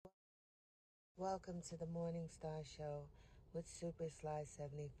Welcome to the Morning Star Show with Super Sly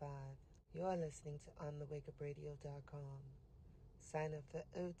 75. You're listening to onthewakeupradio.com. Sign up for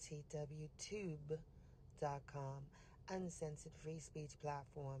OTWTube.com, uncensored free speech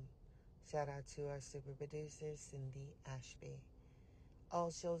platform. Shout out to our super producer, Cindy Ashby. All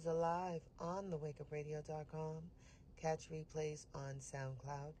shows are live on thewakeupradio.com. Catch replays on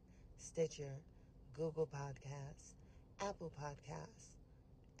SoundCloud, Stitcher, Google Podcasts, Apple Podcasts,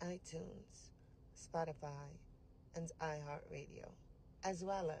 iTunes, Spotify, and iHeartRadio, as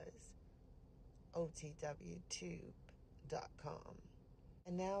well as OTWTube.com.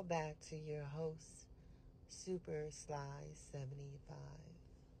 And now back to your host, Super Sly 75.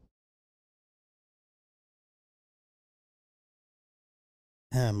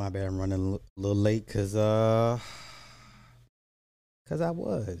 My bad, I'm running a little late cause I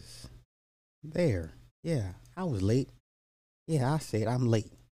was there. Yeah, I was late. Yeah, I said I'm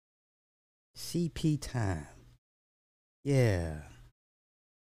late. CP time. Yeah,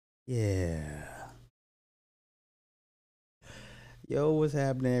 yeah. Yo, what's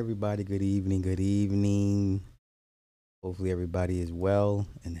happening, everybody? Good evening. Good evening. Hopefully, everybody is well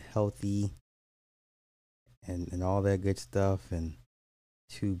and healthy, and all that good stuff, and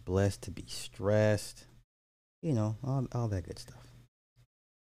too blessed to be stressed. You know, all that good stuff.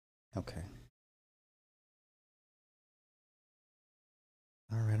 Okay.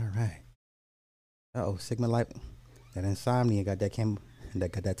 All right. All right. Oh, Sigma Life. That insomnia got that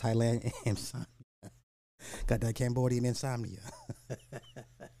Thailand insomnia. Got that Cambodian insomnia.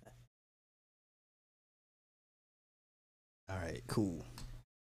 All right, cool.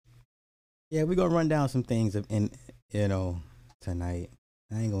 Yeah, we're gonna run down some things tonight.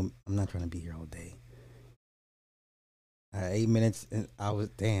 I'm not trying to be here all day. 8 minutes and I was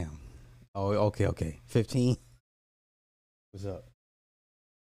damn. Oh, okay. 15. What's up?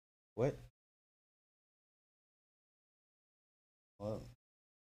 What? Well,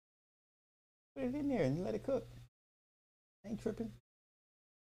 put it in there and let it cook. Ain't tripping.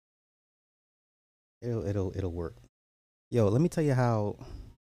 It'll work. Yo, let me tell you how.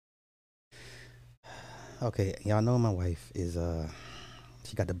 Okay, y'all know my wife is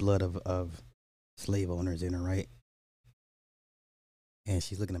she got the blood of slave owners in her, right? And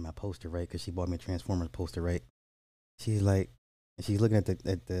she's looking at my poster, right? Because she bought me a Transformers poster, right? She's like, and she's looking at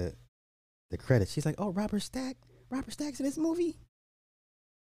the credits. She's like, oh, Robert Stack's in this movie.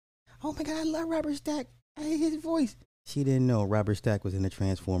 Oh my God, I love Robert Stack. I hate his voice. She didn't know Robert Stack was in the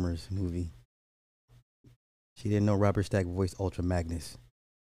Transformers movie. She didn't know Robert Stack voiced Ultra Magnus.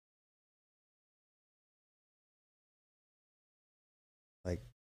 Like,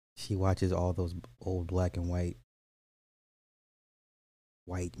 she watches all those old black and white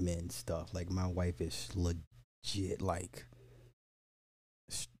men stuff. Like, my wife is legit like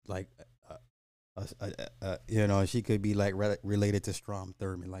she could be like related to Strom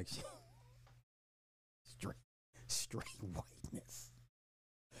Thurmond, like straight whiteness,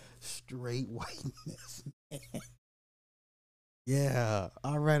 straight whiteness. Yeah,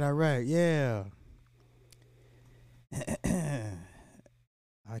 all right, yeah.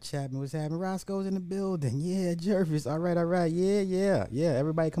 Our Chapman was having Roscoe's in the building. Yeah, Jervis. All right. Yeah.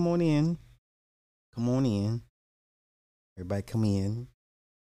 Everybody, come on in. Everybody, come in.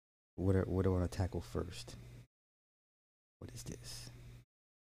 What do I want to tackle first? What is this?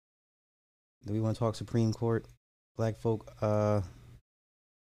 Do we want to talk Supreme Court? Black folk,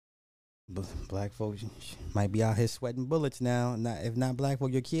 black folks might be out here sweating bullets now. If not black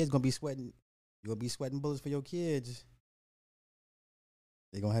folk, your kids gonna be sweating. You're gonna be sweating bullets for your kids.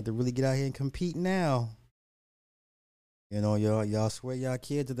 They're gonna have to really get out here and compete now. You know, y'all swear y'all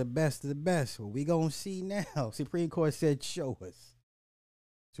kids are the best of the best. Well, we gonna see now. Supreme Court said, show us.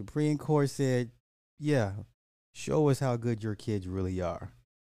 Supreme Court said, yeah, show us how good your kids really are.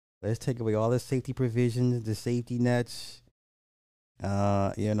 Let's take away all the safety provisions, the safety nets, the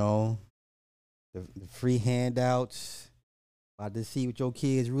free handouts. About to see what your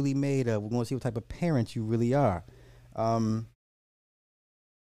kids really made of. We're going to see what type of parents you really are. I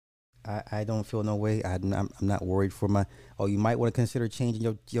don't feel no way. I'm not worried for my. Oh, you might want to consider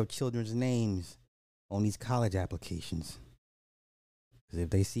changing your children's names on these college applications. Because if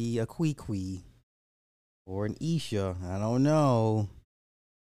they see a Kwee or an Isha, I don't know.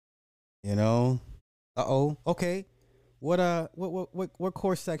 You know. Okay. What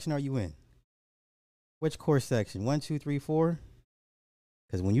course section are you in? Which course section? 1, 2, 3, 4?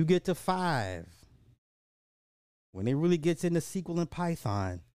 Because when you get to 5, when it really gets into SQL and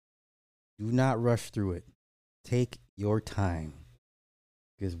Python, do not rush through it. Take your time.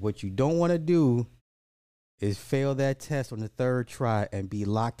 Because what you don't want to do is fail that test on the 3rd try and be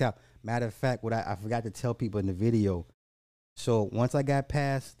locked out. Matter of fact, what I forgot to tell people in the video. So once I got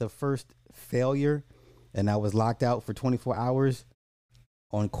past the first failure and I was locked out for 24 hours,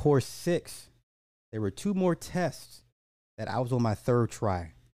 on course 6, there were 2 more tests that I was on my 3rd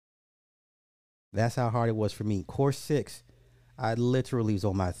try. That's how hard it was for me. Course 6, I literally was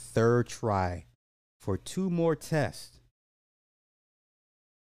on my 3rd try for 2 more tests.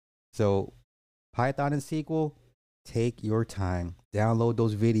 So Python and SQL, take your time. Download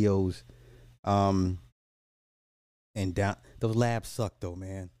those videos. And down those labs suck though,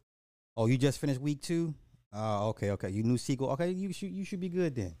 man. Oh, you just finished week 2? Oh, okay. You knew SQL. Okay, you should be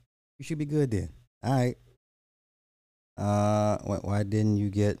good then. You should be good then. All right. Why didn't you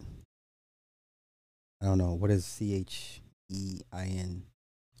get? I don't know. What is CHEIN? I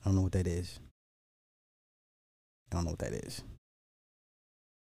don't know what that is.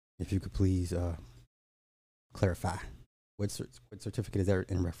 If you could please clarify what certificate is that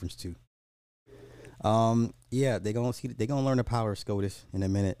in reference to? Yeah, they're gonna learn the power of SCOTUS in a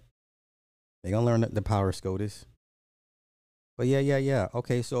minute. They're gonna learn the power of SCOTUS. But yeah.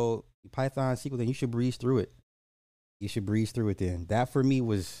 Okay, so Python, SQL, then you should breeze through it. Then. That for me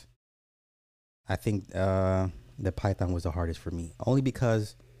was, I think, the Python was the hardest for me. Only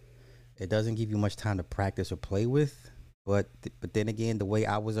because it doesn't give you much time to practice or play with. But then again, the way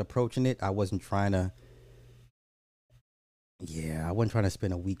I was approaching it, I wasn't trying to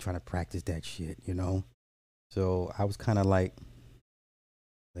spend a week trying to practice that shit, you know? So I was kind of like,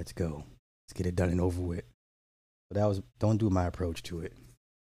 let's go. Let's get it done and over with. But don't do my approach to it,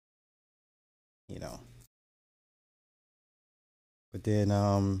 you know? But then,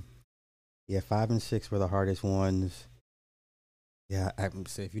 5 and 6 were the hardest ones. Yeah,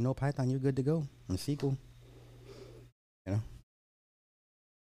 so if you know Python, you're good to go. And SQL, you know?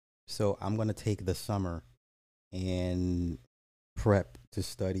 So I'm going to take the summer and prep to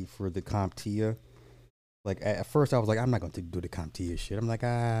study for the CompTIA. Like at first I was like, I'm not going to do the CompTIA shit. I'm like,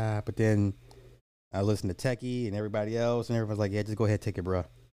 but then I listened to Techie and everybody else, and everyone's like, yeah, just go ahead, take it, bro.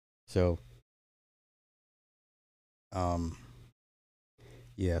 So,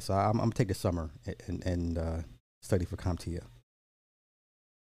 yeah, so I'm gonna take the summer and study for CompTIA.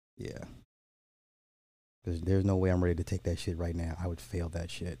 Yeah, because there's no way I'm ready to take that shit right now. I would fail that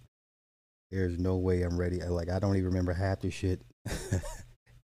shit. There's no way I'm ready. I don't even remember half the shit.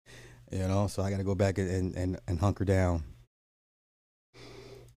 You know, so I got to go back and hunker down.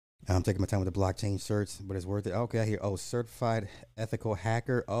 I'm taking my time with the blockchain certs, but it's worth it. Okay, I hear. Oh, certified ethical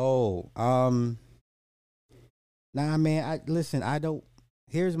hacker. Oh, nah, man. Listen. I don't.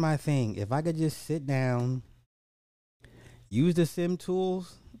 Here's my thing. If I could just sit down, use the sim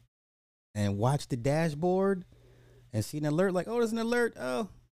tools, and watch the dashboard, and see an alert like, oh, there's an alert. Oh,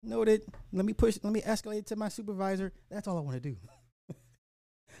 noted. Let me escalate it to my supervisor. That's all I want to do.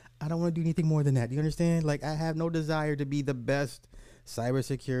 I don't want to do anything more than that. Do you understand? Like, I have no desire to be the best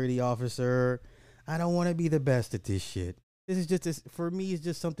cybersecurity officer. I don't want to be the best at this shit. This is just, for me, it's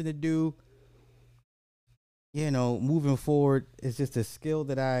just something to do. You know, moving forward, it's just a skill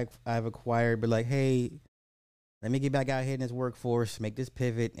that I've acquired. But like, hey, let me get back out here in this workforce, make this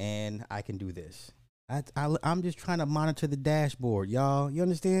pivot, and I can do this. I'm just trying to monitor the dashboard, y'all. You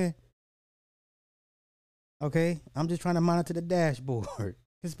understand? Okay? I'm just trying to monitor the dashboard.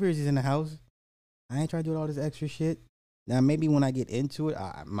 Conspiracies in the house. I ain't trying to do all this extra shit. Now, maybe when I get into it,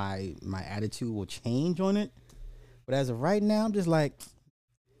 my attitude will change on it. But as of right now, I'm just like,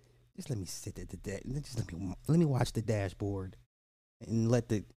 just let me sit at the desk. Just let me watch the dashboard and let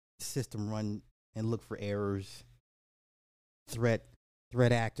the system run and look for errors, threat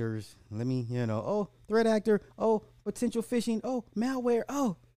actors. Let me, threat actor. Oh, potential phishing. Oh, malware.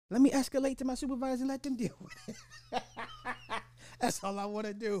 Oh, let me escalate to my supervisor and let them deal with it. That's all I want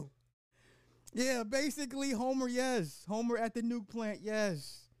to do. Yeah, basically, Homer, yes. Homer at the nuke plant,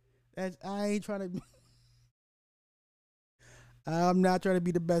 yes. I ain't trying to... I'm not trying to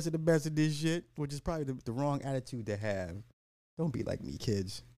be the best of this shit, which is probably the wrong attitude to have. Don't be like me,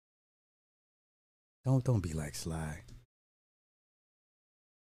 kids. Don't be like Sly.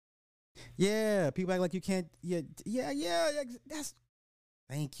 Yeah, people act like you can't... Yeah, that's...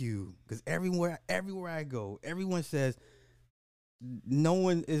 Thank you. Because everywhere I go, everyone says... No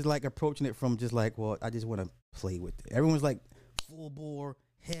one is like approaching it from just like, well, I just want to play with it. Everyone's like full bore,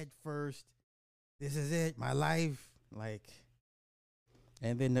 head first. This is it, my life. Like,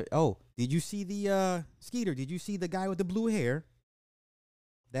 and then, did you see the Skeeter? Did you see the guy with the blue hair?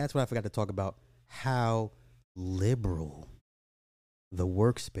 That's what I forgot to talk about. How liberal the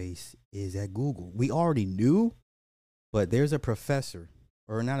workspace is at Google. We already knew, but there's a professor,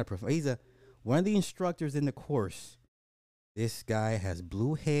 or not a professor. He's one of the instructors in the course. This guy has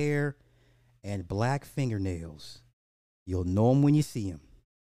blue hair and black fingernails. You'll know him when you see him.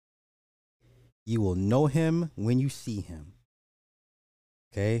 You will know him when you see him.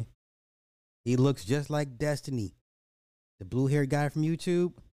 Okay? He looks just like Destiny. The blue haired guy from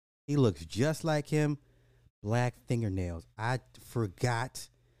YouTube, he looks just like him. Black fingernails. I forgot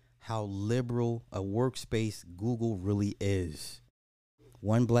how liberal a workspace Google really is.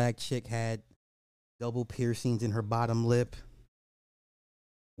 One black chick had double piercings in her bottom lip.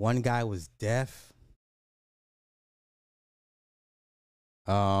 One guy was deaf.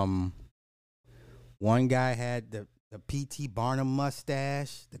 One guy had the P.T. Barnum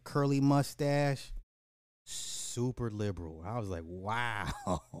mustache, the curly mustache. Super liberal. I was like, wow.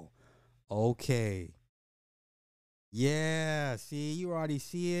 Okay. Yeah, see, you already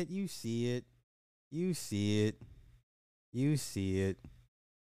see it. You see it. You see it. You see it.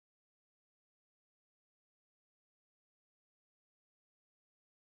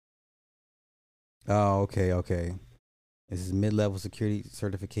 Oh, okay, okay. This is mid-level security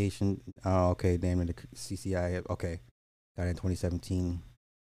certification. Oh, okay, damn it, the CCI. Okay, got it in 2017.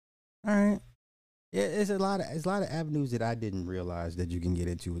 All right. Yeah, it's a lot of avenues that I didn't realize that you can get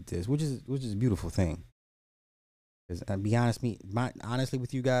into with this, which is a beautiful thing. Because be honestly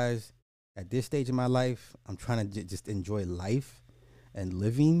with you guys, at this stage in my life, I'm trying to just enjoy life and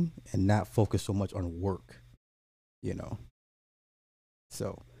living and not focus so much on work, you know.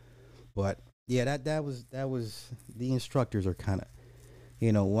 So, but yeah, that was the instructors are kind of,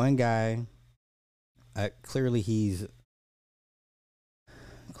 one guy. Clearly he's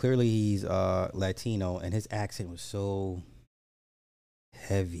Latino, and his accent was so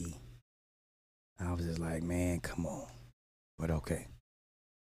heavy. I was just like, man, come on. But okay.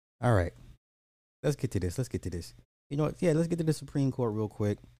 All right. Let's get to this. You know what? Yeah, let's get to the Supreme Court real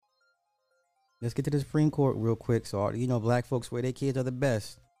quick. So, black folks swear their kids are the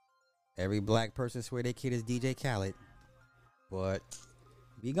best. Every black person swear their kid is DJ Khaled. But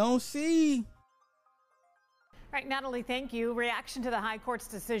we gonna see. Right, Natalie, thank you. Reaction to the High Court's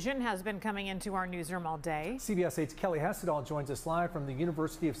decision has been coming into our newsroom all day. CBS 8's Kelly Hessedal joins us live from the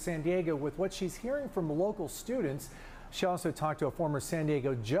University of San Diego with what she's hearing from local students. She also talked to a former San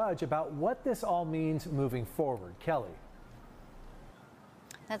Diego judge about what this all means moving forward. Kelly.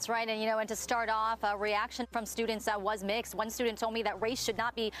 That's right. And to start off, a reaction from students was mixed. One student told me that race should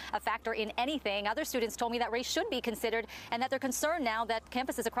not be a factor in anything. Other students told me that race should be considered and that they're concerned now that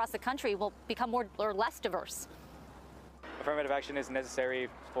campuses across the country will become more or less diverse. Affirmative action is necessary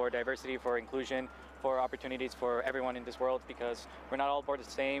for diversity, for inclusion, for opportunities for everyone in this world, because we're not all born the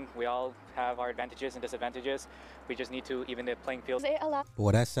same. We all have our advantages and disadvantages. We just need to even the playing field.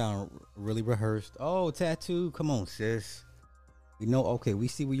 Boy, that sound really rehearsed. Oh, tattoo. Come on, sis. Okay, we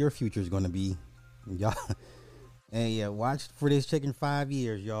see what your future is going to be. Y'all. And yeah, watch for this chick in 5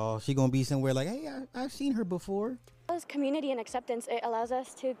 years, y'all. She going to be somewhere like, hey, I've seen her before. As community and acceptance, it allows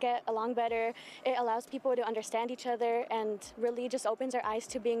us to get along better. It allows people to understand each other and really just opens our eyes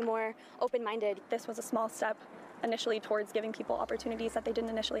to being more open-minded. This was a small step initially towards giving people opportunities that they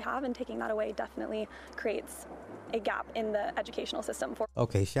didn't initially have, and taking that away definitely creates a gap in the educational system.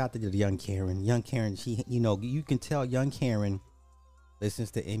 Okay, shout out to the young Karen. Young Karen, she, you can tell young Karen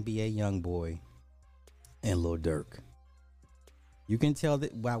listens to NBA Youngboy and Lil Durk. You can tell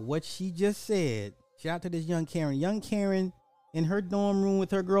that by what she just said. Shout out to this young Karen. Young Karen in her dorm room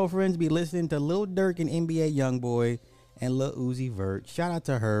with her girlfriends be listening to Lil Durk and NBA Youngboy and Lil Uzi Vert. Shout out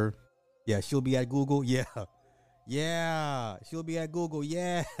to her. Yeah, she'll be at Google. Yeah. Yeah. She'll be at Google.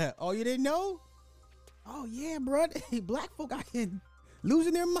 Yeah. Oh, you didn't know? Oh, yeah, bro. Hey, black folk out here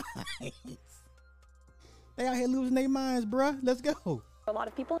losing their minds. They out here losing their minds, bro. Let's go. A lot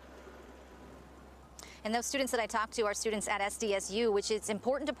of people. And those students that I talked to are students at SDSU, which is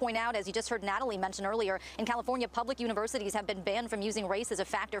important to point out, as you just heard Natalie mention earlier. In California, public universities have been banned from using race as a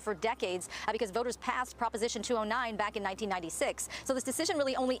factor for decades because voters passed Proposition 209 back in 1996. So this decision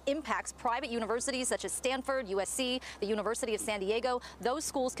really only impacts private universities such as Stanford, USC, the University of San Diego. Those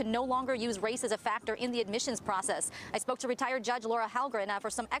schools can no longer use race as a factor in the admissions process. I spoke to retired Judge Laura Halgren for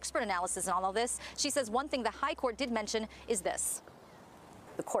some expert analysis on all of this. She says one thing the High Court did mention is this.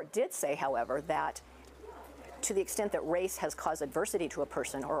 The court did say, however, that to the extent that race has caused adversity to a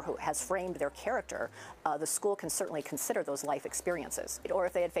person or who has framed their character, the school can certainly consider those life experiences. Or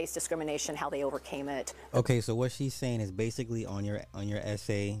if they had faced discrimination, how they overcame it. Okay, so what she's saying is basically on your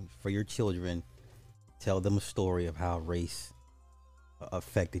essay for your children, tell them a story of how race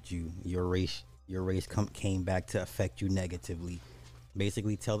affected you. Your race came back to affect you negatively.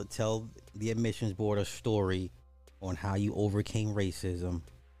 Basically, tell the admissions board a story on how you overcame racism.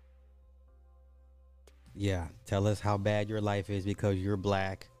 Yeah, tell us how bad your life is because you're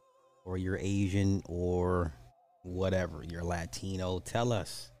black or you're Asian or whatever, you're Latino. Tell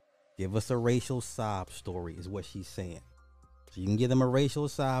us. Give us a racial sob story is what she's saying. So you can give them a racial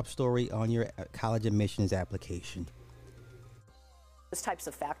sob story on your college admissions application. Those types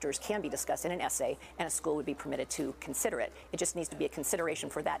of factors can be discussed in an essay, and a school would be permitted to consider it. It just needs to be a consideration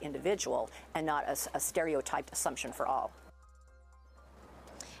for that individual and not a stereotyped assumption for all.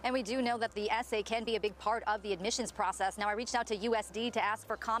 And we do know that the essay can be a big part of the admissions process. Now, I reached out to USD to ask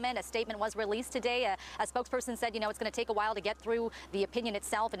for comment. A statement was released today. A spokesperson said, it's going to take a while to get through the opinion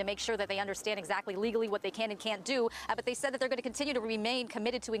itself and to make sure that they understand exactly legally what they can and can't do. But they said that they're going to continue to remain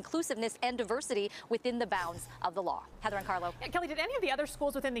committed to inclusiveness and diversity within the bounds of the law. Heather and Carlo. Yeah, Kelly, did any of the other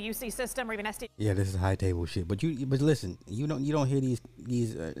schools within the UC system or even SD? Yeah, this is high table shit. But listen, you don't hear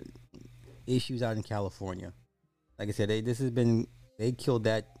these issues out in California. Like I said, they killed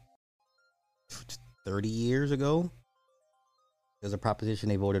that 30 years ago. There's a proposition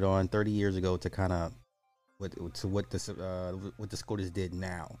they voted on 30 years ago to kind of what the SCOTUS did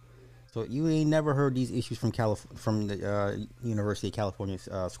now. So you ain't never heard these issues from the University of California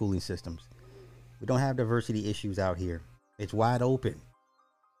schooling systems. We don't have diversity issues out here. It's wide open.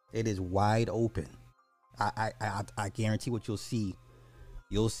 It is wide open. I guarantee what you'll see.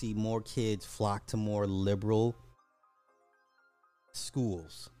 You'll see more kids flock to more liberal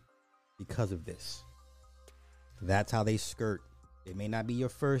schools because of this. That's how they skirt. It may not be your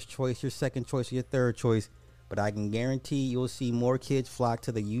first choice, your second choice, or your third choice, but I can guarantee you'll see more kids flock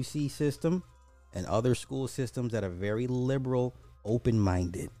to the UC system and other school systems that are very liberal,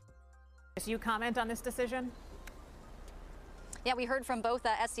 open-minded. You comment on this decision? Yeah, we heard from both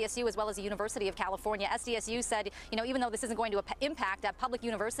SDSU as well as the University of California. SDSU said, even though this isn't going to impact public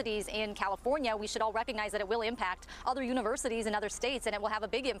universities in California, we should all recognize that it will impact other universities in other states, and it will have a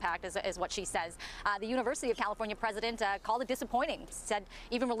big impact, is what she says. The University of California president called it disappointing, said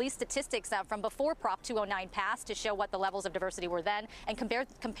even released statistics from before Prop 209 passed to show what the levels of diversity were then, and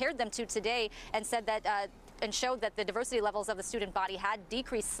compared them to today, and said that and showed that the diversity levels of the student body had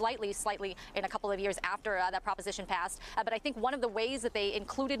decreased slightly in a couple of years after that proposition passed. But I think one of the ways that they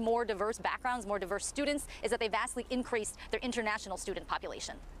included more diverse backgrounds, more diverse students, is that they vastly increased their international student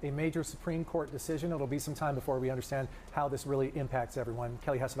population. A major Supreme Court decision. It'll be some time before we understand how this really impacts everyone.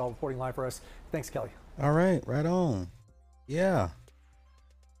 Kelly Hessedall reporting live for us. Thanks, Kelly. All right, right on. Yeah.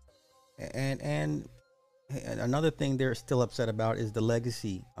 And another thing they're still upset about is the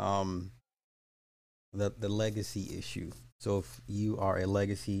legacy. The legacy issue. So if you are a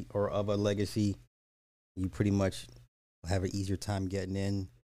legacy or of a legacy, you pretty much have an easier time getting in.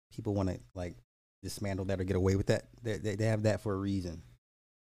 People want to dismantle that or get away with that. They have that for a reason.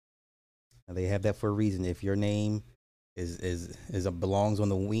 And they have that for a reason. If your name belongs on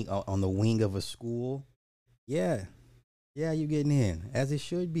the wing of a school, yeah, you're getting in, as it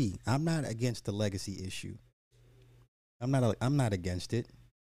should be. I'm not against the legacy issue. I'm not against it.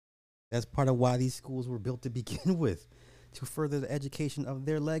 That's part of why these schools were built to begin with, to further the education of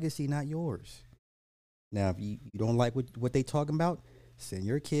their legacy, not yours. Now, if you don't like what they talking about, send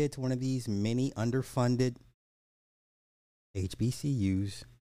your kid to one of these many underfunded HBCUs.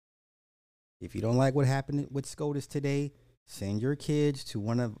 If you don't like what happened with SCOTUS today, send your kids to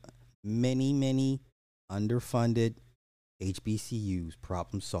one of many underfunded HBCUs.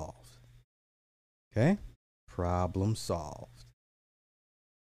 Problem solved. Okay? Problem solved.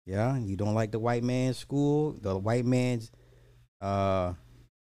 Yeah, you don't like the white man's school, the white man's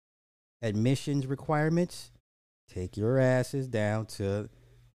admissions requirements, take your asses down to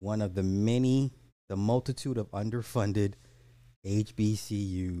one of the multitude of underfunded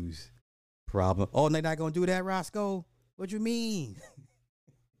HBCUs. Problem. Oh, they're not going to do that, Roscoe? What you mean?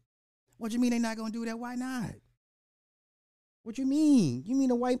 What you mean they're not going to do that? Why not? What you mean? You mean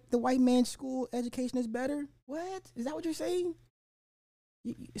the white man's school education is better? What? Is that what you're saying?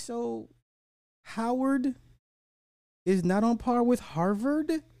 So Howard is not on par with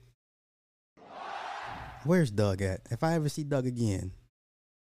Harvard? Where's Doug at? If I ever see Doug again.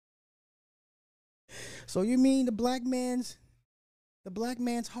 So you mean the black man's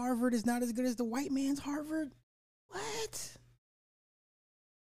Harvard is not as good as the white man's Harvard? What?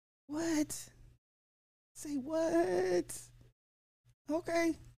 What? Say what?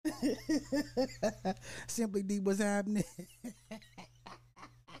 Okay. Simply D, what's happening?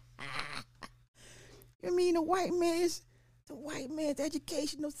 You mean the white man's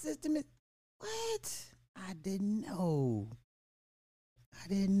educational system is what? I didn't know,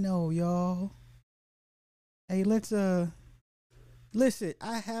 y'all. Hey, let's listen.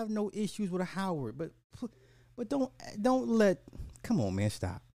 I have no issues with a Howard, but don't let. Come on, man,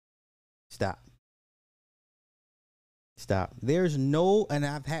 stop. Stop. There's no, and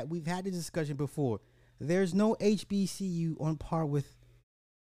we've had this discussion before. There's no HBCU on par with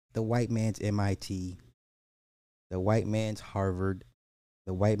the white man's MIT, the white man's Harvard,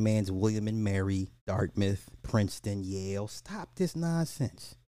 the white man's William and Mary, Dartmouth, Princeton, Yale. Stop this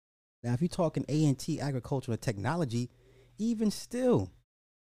nonsense. Now, if you're talking A&T, agriculture and technology, even still,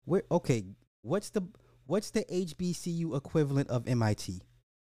 what's the HBCU equivalent of MIT?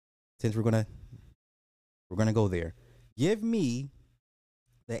 Since we're gonna go there, give me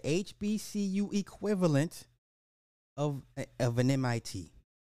the HBCU equivalent of an MIT.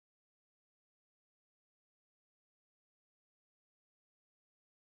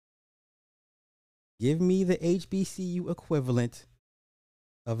 Give me the HBCU equivalent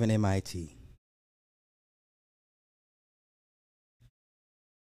of an MIT.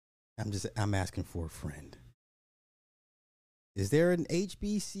 I'm asking for a friend. Is there an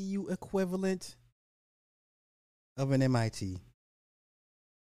HBCU equivalent of an MIT?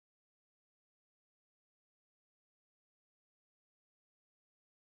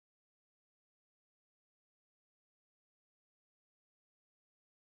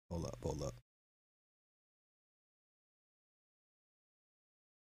 Hold up.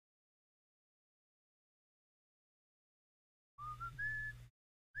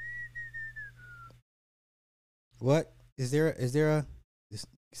 What is there a this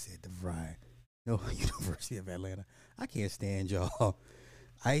said DeVry? No, University of Atlanta. I can't stand y'all.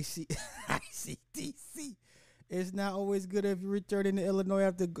 ICDC. It's not always good if you return into Illinois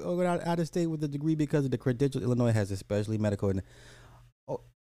after going out of state with a degree because of the credential Illinois has, especially medical. And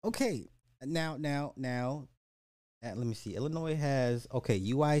okay, now, let me see. Illinois has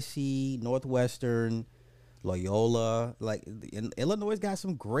UIC, Northwestern, Loyola. Like Illinois got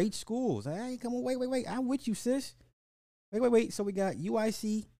some great schools. Hey, come on, wait. I'm with you, sis. Wait. So we got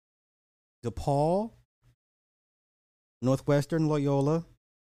UIC, DePaul, Northwestern, Loyola.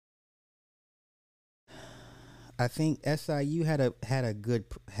 I think SIU had good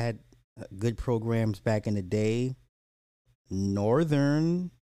programs back in the day.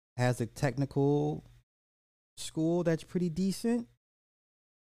 Northern has a technical school that's pretty decent.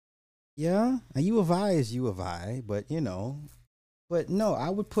 Yeah, and U of I is U of I, but but no, I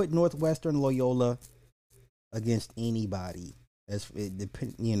would put Northwestern, Loyola against anybody.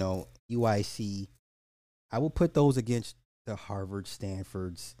 UIC. I will put those against the Harvard,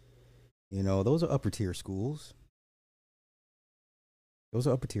 Stanfords. Those are upper tier schools.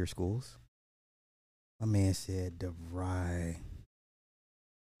 My man said, DeVry.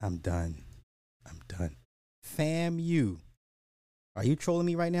 I'm done. FAMU. Are you trolling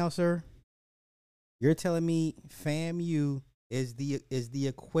me right now, sir? You're telling me FAMU is the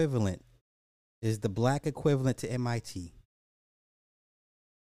equivalent, is the black equivalent to MIT.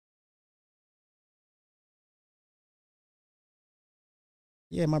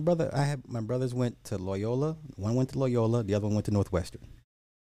 Yeah, my brothers went to Loyola. One went to Loyola, the other one went to Northwestern.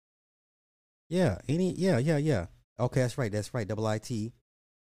 Yeah, yeah. Okay, that's right. Double IT,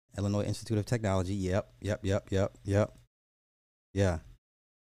 Illinois Institute of Technology. Yep. Yeah.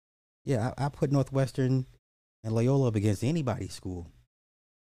 I put Northwestern and Loyola up against anybody's school.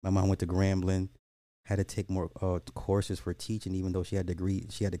 My mom went to Grambling, had to take more courses for teaching, even though she had a degree.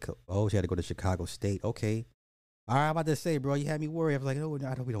 She had to go to Chicago State. Okay. All right, I'm about to say, bro, you had me worried. I was like, oh,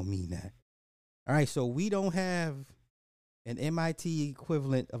 no, we don't mean that. All right, so we don't have an MIT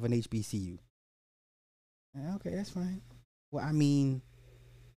equivalent of an HBCU. Okay, that's fine. Well, I mean,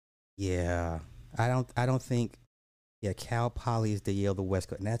 yeah, I don't think, yeah, Cal Poly is the Yale, the West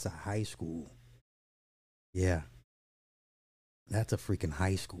Coast, and that's a high school. Yeah, that's a freaking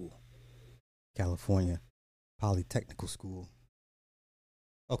high school. California Polytechnical School.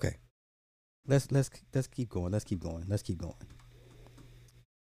 Okay. Let's keep going.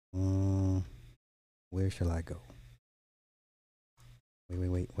 Where shall I go?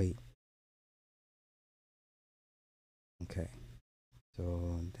 Wait. Okay.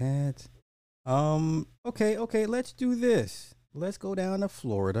 So that's okay, let's do this. Let's go down to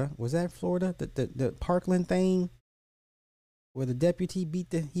Florida. Was that Florida? The Parkland thing? Where the deputy beat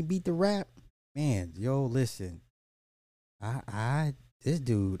the rap? Man, yo, listen. This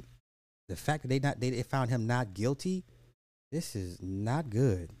dude, the fact that they found him not guilty, this is not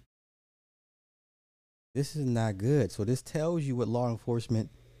good. So this tells you what law enforcement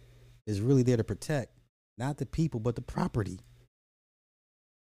is really there to protect. Not the people, but the property.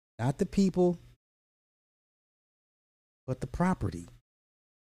 Not the people, but the property.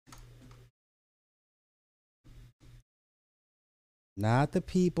 Not the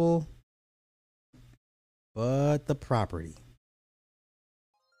people, but the property.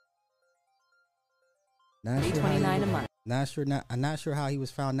 $329 a month. I'm not sure how he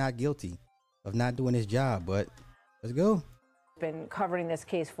was found not guilty of not doing his job, but let's go. Been covering this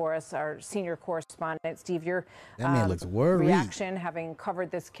case for us, our senior correspondent. Steve, your that man looks worried. Reaction having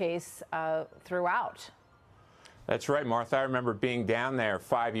covered this case throughout. That's right, Martha. I remember being down there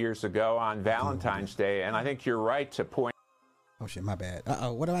 5 years ago on Valentine's Day, and I think you're right to point. Oh shit, my bad.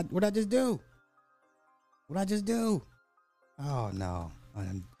 What did I just do? What did I just do? Oh no, I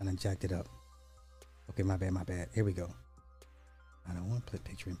done jacked it up. Okay, my bad. Here we go. I don't want to put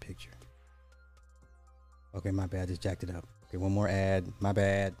picture in picture. Okay, my bad. I just jacked it up. Okay, one more ad. My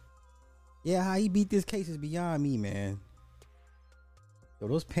bad. Yeah, how he beat this case is beyond me, man. So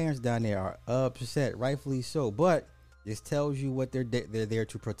those parents down there are upset, rightfully so. But this tells you what they're there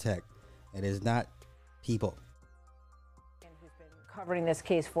to protect. It is not people. Who's been covering this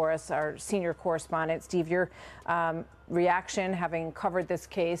case for us, our senior correspondent. Steve, your reaction having covered this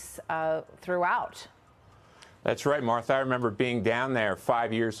case throughout. That's right, Martha. I remember being down there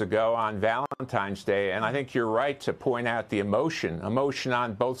 5 years ago on Valentine's Day, and I think you're right to point out the emotion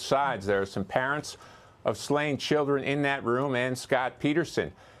on both sides. There are some parents of slain children in that room, and Scott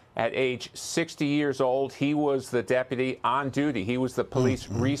Peterson. At age 60 years old, he was the deputy on duty. He was the police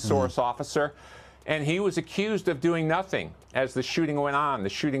resource officer, and he was accused of doing nothing as the shooting went on. The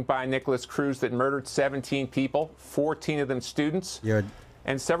shooting by Nicholas Cruz that murdered 17 people, 14 of them students.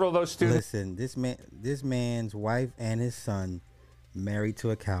 And several of those students. Listen, this man's wife and his son married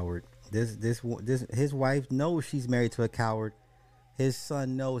to a coward. His wife knows she's married to a coward. His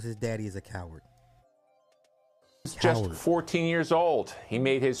son knows his daddy is a coward. Just 14 years old. He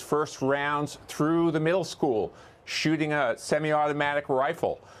made his first rounds through the middle school, shooting a semi-automatic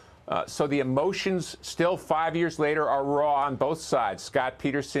rifle. So the emotions still 5 years later are raw on both sides. Scott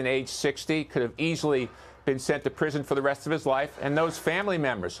Peterson, age 60, could have easily been sent to prison for the rest of his life, and those family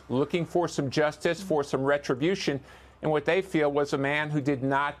members looking for some justice, for some retribution, and what they feel was a man who did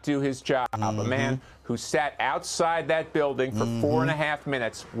not do his job, a man who sat outside that building for 4.5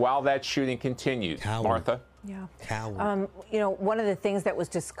 minutes while that shooting continued. Coward. Martha? Yeah. Coward. One of the things that was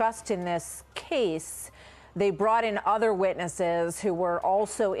discussed in this case, they brought in other witnesses who were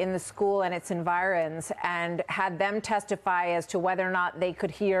also in the school and its environs and had them testify as to whether or not they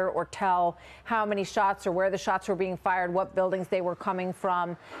could hear or tell how many shots or where the shots were being fired, what buildings they were coming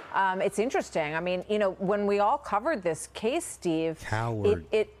from. It's interesting. I mean, when we all covered this case, Steve,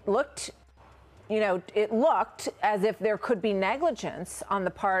 it looked as if there could be negligence on the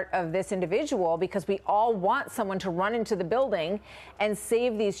part of this individual, because we all want someone to run into the building and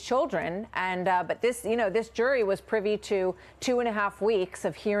save these children. And but this jury was privy to 2.5 weeks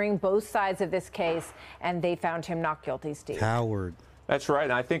of hearing both sides of this case, and they found him not guilty, Steve. Coward. That's right.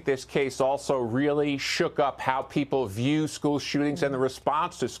 And I think this case also really shook up how people view school shootings and the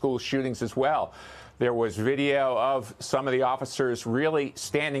response to school shootings as well. There was video of some of the officers really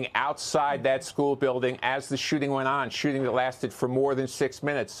standing outside that school building as the shooting went on, shooting that lasted for more than 6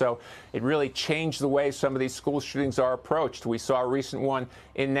 minutes. So it really changed the way some of these school shootings are approached. We saw a recent one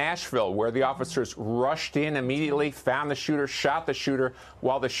in Nashville where the officers rushed in immediately, found the shooter, shot the shooter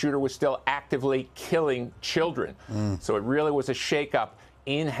while the shooter was still actively killing children. So it really was a shakeup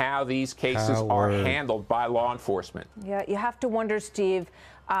in how these cases are handled by law enforcement. Yeah, you have to wonder, Steve.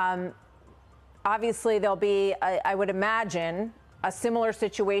 Obviously, there'll be, I would imagine, a similar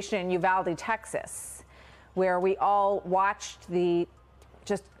situation in Uvalde, Texas, where we all watched the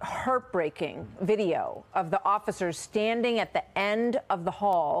just heartbreaking video of the officers standing at the end of the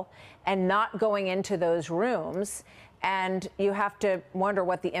hall and not going into those rooms. And you have to wonder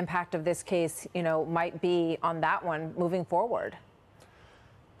what the impact of this case, might be on that one moving forward.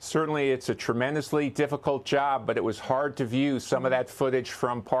 Certainly, it's a tremendously difficult job, but it was hard to view some of that footage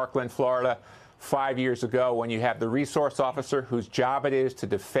from Parkland, Florida, 5 years ago, when you have the resource officer whose job it is to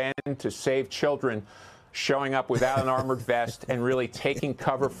defend, to save children, showing up without an armored vest and really taking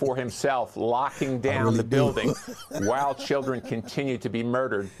cover for himself, locking down the building while children continue to be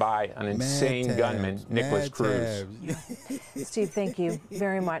murdered by an insane gunman, Nicholas Cruz. Steve, thank you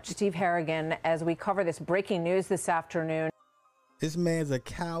very much. Steve Harrigan, as we cover this breaking news this afternoon. This man's a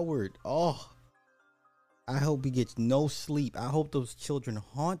coward. Oh, I hope he gets no sleep. I hope those children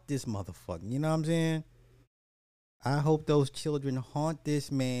haunt this motherfucker. You know what I'm saying? I hope those children haunt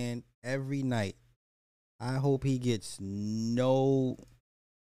this man every night. I hope he gets no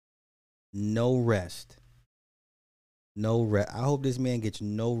rest. No rest. I hope this man gets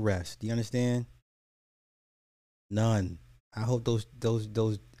no rest. Do you understand? None. I hope those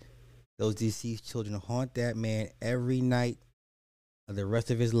deceased children haunt that man every night of the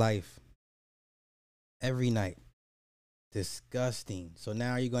rest of his life. Every night. Disgusting. So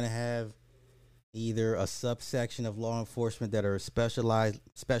now you're going to have either a subsection of law enforcement that are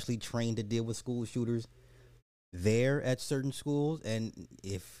specially trained to deal with school shooters there at certain schools. And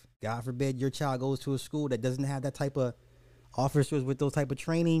if, God forbid, your child goes to a school that doesn't have that type of officers with those type of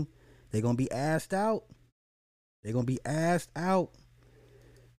training, they're going to be asked out. They're going to be asked out.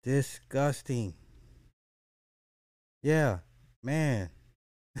 Disgusting. Yeah, man.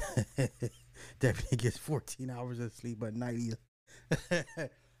 Deputy gets 14 hours of sleep at night.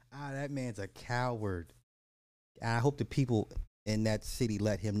 That man's a coward. I hope the people in that city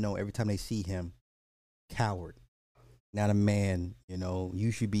let him know every time they see him. Coward. Not a man, you know.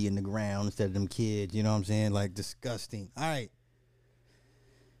 You should be in the ground instead of them kids. You know what I'm saying? Like, disgusting. All right.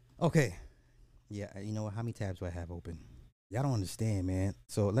 Okay. Yeah, you know what? How many tabs do I have open? Y'all don't understand, man.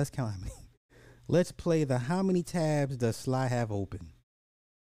 So let's count how many. Let's play the how many tabs does Sly have open?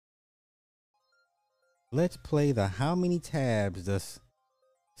 Let's play the how many tabs does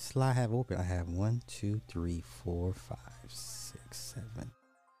Sly have open? I have 1, 2, 3, 4, 5, 6, 7,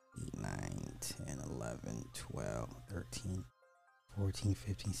 8, 9, 10, 11, 12, 13, 14,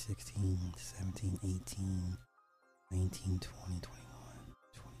 15, 16, 17, 18, 19, 20, 21,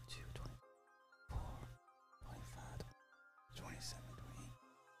 22, 24, 25, 27, 28.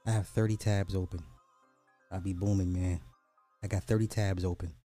 I have 30 tabs open. I'll be booming, man. I got 30 tabs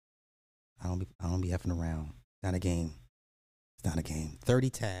open. I don't be effing around. It's not a game. It's not a game.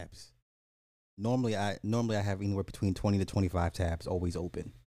 30 tabs. Normally I have anywhere between 20 to 25 tabs always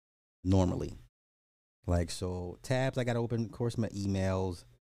open. Normally. Like, so tabs I got open, of course, my emails.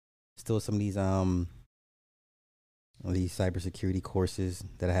 Still some of these cybersecurity courses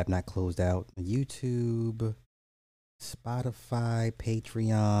that I have not closed out. YouTube, Spotify,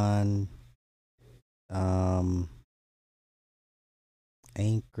 Patreon,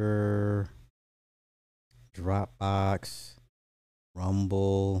 Anchor, Dropbox,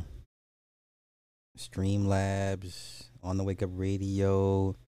 Rumble, Streamlabs, On the Wake Up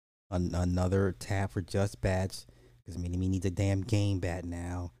Radio, another tab for Just Bats, because me needs a damn game bat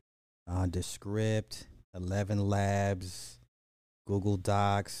now. Descript, 11 Labs, Google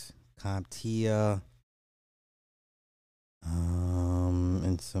Docs, CompTIA,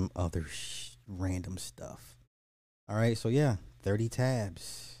 and some other random stuff. All right, so yeah, 30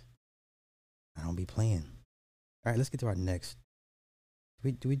 tabs. I don't be playing. All right, let's get to our next.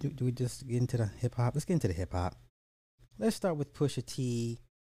 Do we just get into the hip hop? Let's get into the hip hop. Let's start with Pusha T.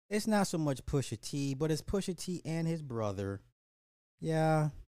 It's not so much Pusha T, but it's Pusha T and his brother. Yeah.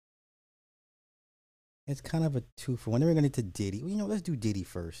 It's kind of a two for one. Then we're going to get to Diddy. Well, you know, let's do Diddy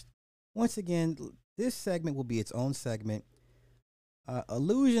first. Once again, this segment will be its own segment.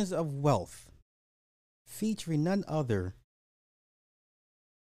 Illusions of Wealth, featuring none other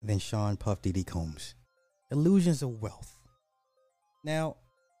than Sean Puff Diddy Combs. Illusions of Wealth. Now,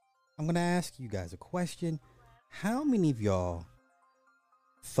 I'm going to ask you guys a question. How many of y'all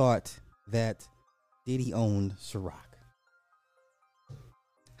thought that Diddy owned Ciroc?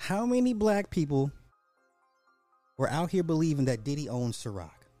 How many black people were out here believing that Diddy owned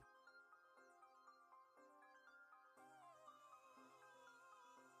Ciroc?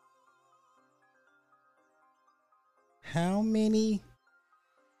 How many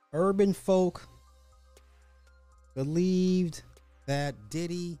urban folk believed that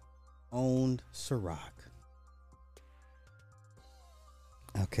Diddy owned Ciroc?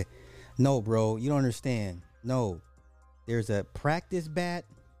 Okay. No, bro, you don't understand. No. There's a practice bat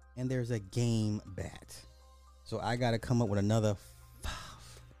and there's a game bat. So I got to come up with another.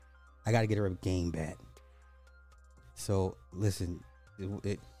 I got to get her a game bat. So listen,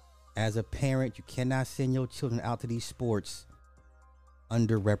 as a parent, you cannot send your children out to these sports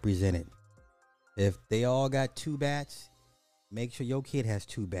underrepresented. If they all got 2 bats, make sure your kid has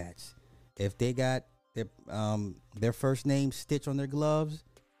 2 bats. If they got their first name stitched on their gloves,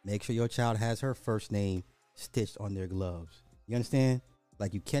 make sure your child has her first name stitched on their gloves. You understand?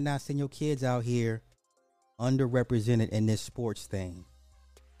 Like, you cannot send your kids out here underrepresented in this sports thing,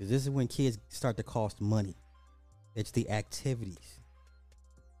 because this is when kids start to cost money. It's the activities.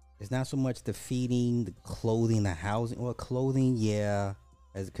 It's not so much the feeding, the clothing, the housing. Well, clothing, yeah,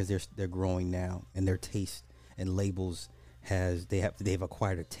 because they're growing now, and their taste and labels they've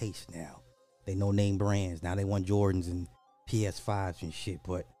acquired a taste now. They know name brands now. They want Jordans and PS5s and shit.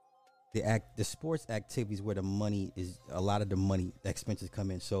 But the sports activities where the money is, a lot of the money, the expenses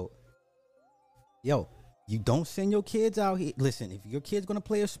come in. So, yo, you don't send your kids out here. Listen, if your kid's gonna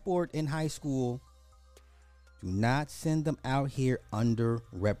play a sport in high school, do not send them out here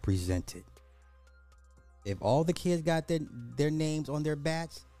underrepresented. If all the kids got their names on their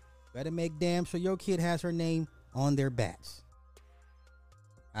bats, better make damn sure your kid has her name on their bats.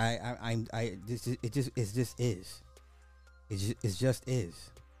 I this is, it just is. It just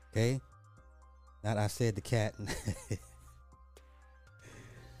is. Okay. Not I said the cat.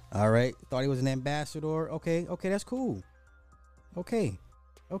 All right. Thought he was an ambassador. Okay. That's cool. Okay.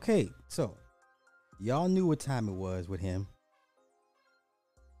 So, y'all knew what time it was with him.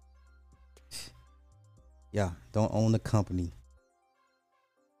 Yeah, don't own the company.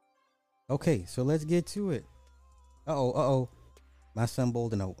 Okay, so let's get to it. Uh-oh. My son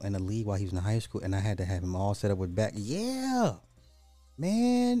bowled in a league while he was in high school, and I had to have him all set up with back. Yeah.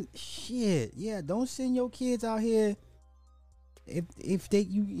 Man, shit. Yeah, don't send your kids out here if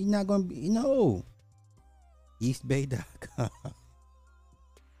you're not going to be, no. EastBay.com.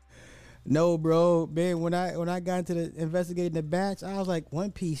 No, bro. Man, when I got into the investigating the bats, I was like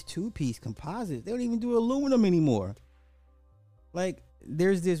 1-piece, 2-piece composites. They don't even do aluminum anymore. Like,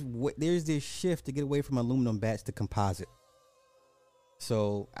 there's this shift to get away from aluminum bats to composite.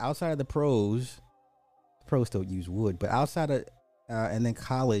 So outside of the pros still use wood, but outside of and then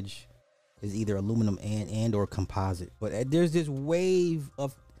college is either aluminum and or composite. But there's this wave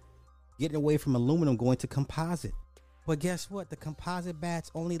of getting away from aluminum going to composite. But guess what? The composite bats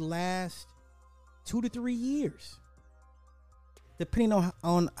only last 2 to 3 years, depending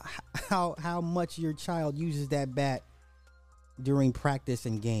on how much your child uses that bat during practice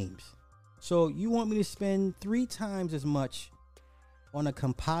and games. So you want me to spend 3 times as much on a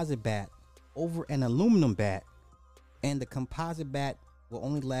composite bat over an aluminum bat, and the composite bat will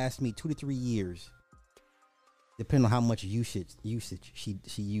only last me 2 to 3 years, depending on how much usage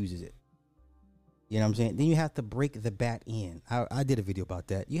she uses it. You know what I'm saying? Then you have to break the bat in. I did a video about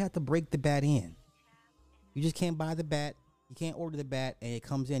that. You have to break the bat in. You just can't buy the bat. You can't order the bat and it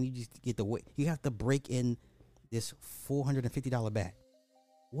comes in. You just get the weight. You have to break in this $450 bat.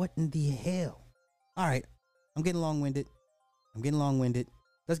 What in the hell? All right. I'm getting long-winded.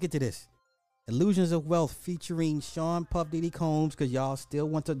 Let's get to this. Illusions of Wealth featuring Sean Puff Diddy Combs, because y'all still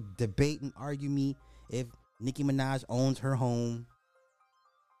want to debate and argue me if Nicki Minaj owns her home.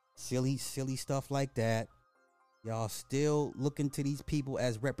 Silly stuff like that. Y'all still looking to these people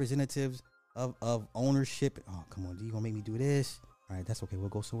as representatives of ownership. Oh, come on. You gonna make me do this? All right, that's okay. We'll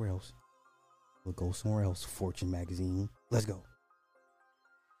go somewhere else. Fortune magazine. Let's go.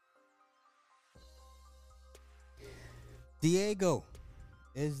 Diego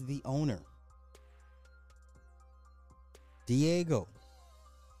is the owner. Diego.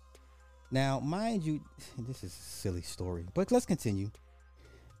 Now, mind you, this is a silly story, but let's continue.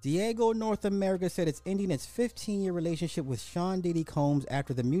 Diego North America said it's ending its 15-year relationship with Sean Diddy Combs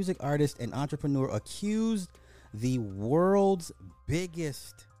after the music artist and entrepreneur accused the world's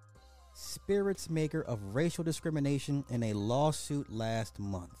biggest spirits maker of racial discrimination in a lawsuit last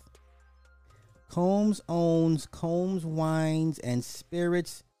month. Combs owns Combs Wines and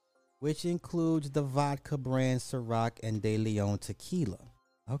Spirits, which includes the vodka brands Ciroc and De Leon Tequila.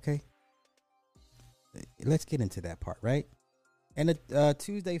 Okay. Let's get into that part, right? In a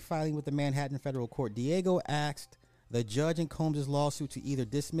Tuesday filing with the Manhattan Federal Court, Diego asked the judge in Combs' lawsuit to either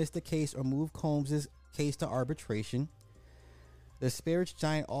dismiss the case or move Combs' case to arbitration. The spirits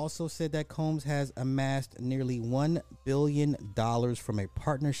giant also said that Combs has amassed nearly $1 billion from a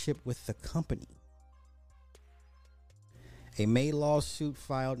partnership with the company. A May lawsuit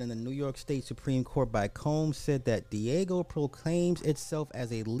filed in the New York State Supreme Court by Combs said that Diego proclaims itself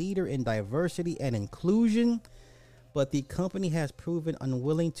as a leader in diversity and inclusion, but the company has proven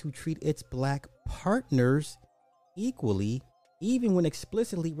unwilling to treat its black partners equally, even when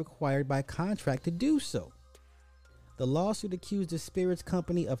explicitly required by contract to do so. The lawsuit accused the spirits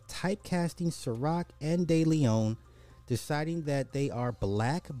company of typecasting Ciroc and De Leon, deciding that they are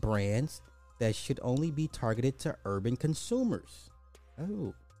black brands that should only be targeted to urban consumers.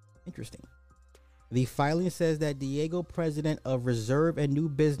 Oh, interesting. The filing says that Diego president of Reserve and New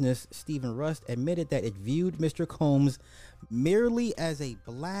Business, Stephen Rust, admitted that it viewed Mr. Combs merely as a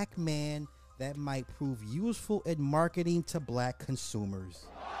black man that might prove useful in marketing to black consumers.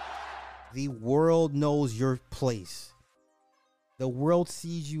 The world knows your place. The world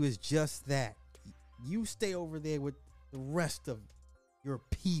sees you as just that. You stay over there with the rest of your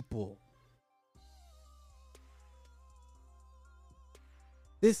people.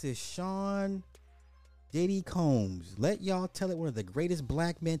 This is Sean Diddy Combs. Let y'all tell it, one of the greatest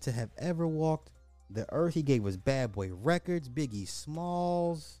black men to have ever walked the earth. He gave us Bad Boy Records, Biggie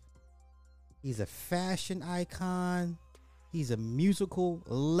Smalls. He's a fashion icon. He's a musical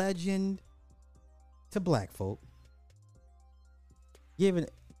legend to black folk. Given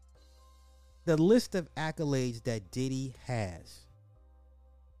the list of accolades that Diddy has,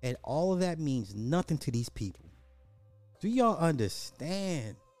 and all of that means nothing to these people. Do y'all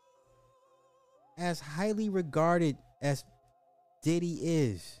understand as highly regarded as Diddy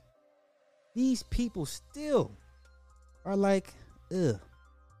is, these people still are like, ugh.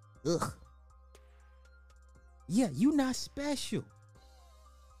 Yeah, you not special.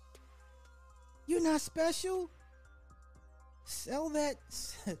 You're not special. Sell that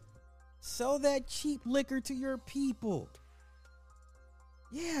cheap liquor to your people.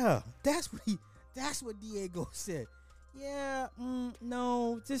 Yeah, that's what Diego said. Yeah,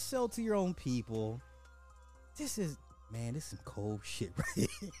 no, just sell to your own people. This is some cold shit right here.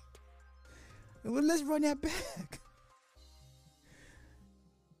 Well, let's run that back.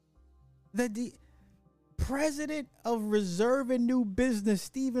 The president of Reserve and New Business,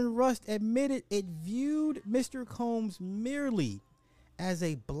 Stephen Rust, admitted it viewed Mr. Combs merely as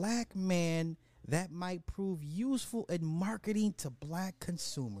a black man that might prove useful in marketing to black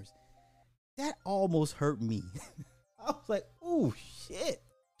consumers. That almost hurt me. I was like, oh shit.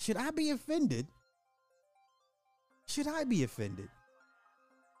 Should I be offended? Should I be offended?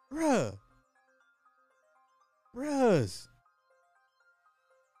 Bruhs.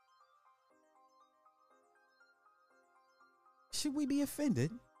 Should we be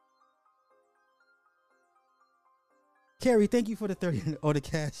offended? Carrie, thank you for the 30 or the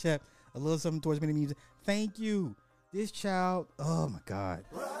Cash App. A little something towards me music. Thank you. This child, oh my God.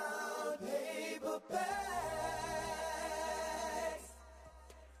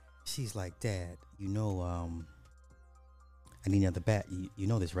 She's like, Dad, you know, I need another bat. You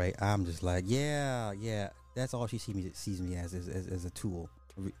know this, right? I'm just like, yeah. That's all she sees me as a tool,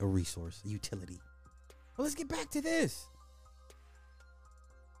 a resource, a utility. But let's get back to this.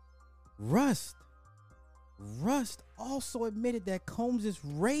 Rust also admitted that Combs'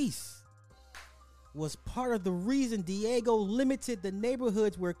 race was part of the reason Diego limited the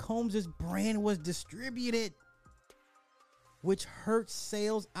neighborhoods where Combs' brand was distributed, which hurt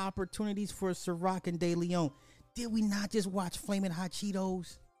sales opportunities for Ciroc and De Leon. Did we not just watch Flamin' Hot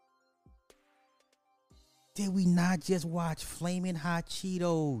Cheetos?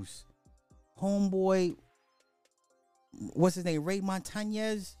 Homeboy, what's his name? Ray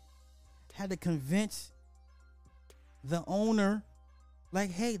Montañez had to convince the owner,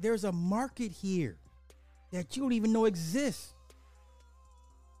 like, hey, there's a market here that you don't even know exists.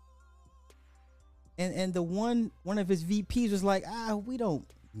 And the one of his VPs was like, we don't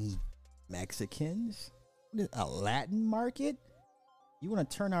need Mexicans. A Latin market? You want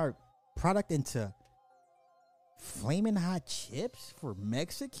to turn our product into Flamin' Hot chips for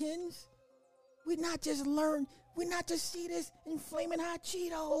Mexicans? We not just see this in Flamin' Hot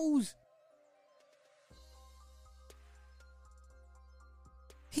Cheetos.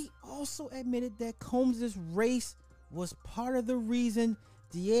 He also admitted that Combs' race was part of the reason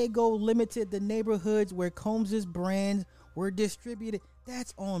Diego limited the neighborhoods where Combs' brands were distributed.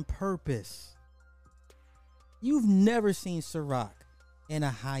 That's on purpose. You've never seen Ciroc in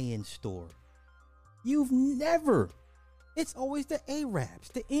a high-end store. You've never. It's always the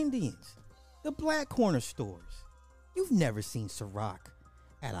Arabs, the Indians, the black corner stores. You've never seen Ciroc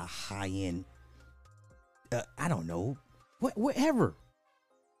at a high-end, I don't know, whatever.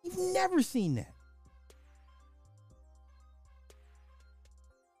 You've never seen that.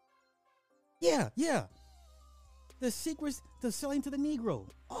 Yeah. The secrets to selling to the Negro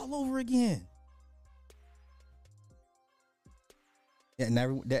all over again. Yeah, and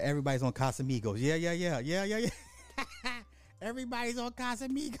everybody's on Casamigos. Yeah. Everybody's on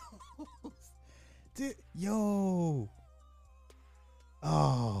Casamigos. Dude, yo.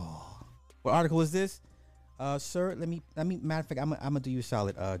 Oh. What article is this? Sir, let me matter of fact, I'm gonna do you a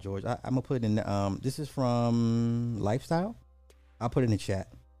solid, George. I'm gonna put it in this is from Lifestyle. I'll put it in the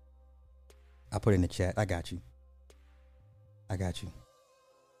chat. I got you.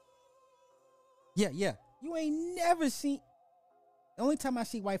 Yeah. You ain't never seen. The only time I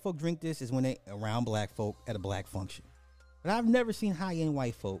see white folk drink this is when they around black folk at a black function. But I've never seen high-end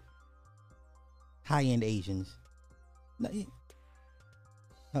white folk, high-end Asians.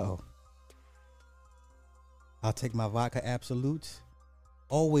 Uh-oh. I'll take my vodka absolutes.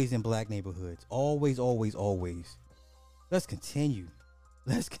 Always in black neighborhoods. Always. Let's continue.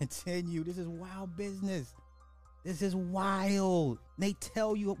 This is wild business. This is wild. They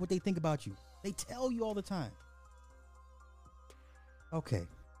tell you what they think about you. They tell you all the time. Okay.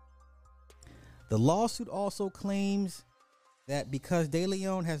 The lawsuit also claims that because De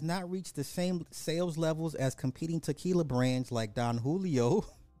Leon has not reached the same sales levels as competing tequila brands like Don Julio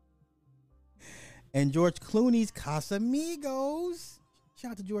and George Clooney's Casamigos.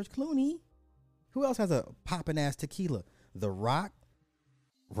 Shout out to George Clooney. Who else has a poppin' ass tequila? The Rock,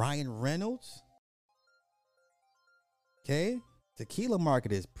 Ryan Reynolds. Okay, tequila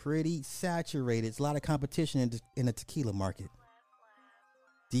market is pretty saturated. It's a lot of competition in the tequila market.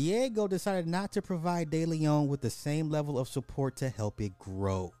 Diego decided not to provide De Leon with the same level of support to help it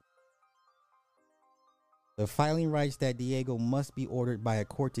grow. The filing writes that Diego must be ordered by a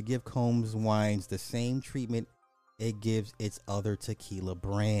court to give Combs Wines the same treatment it gives its other tequila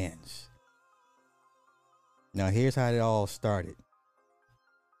brands. Now, here's how it all started.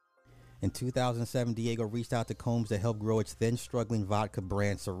 In 2007, Diego reached out to Combs to help grow its then struggling vodka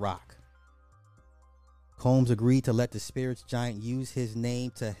brand Ciroc. Combs agreed to let the spirits giant use his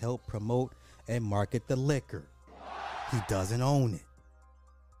name to help promote and market the liquor. He doesn't own it.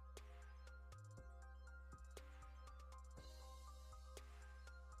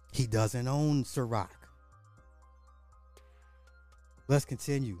 He doesn't own Ciroc. Let's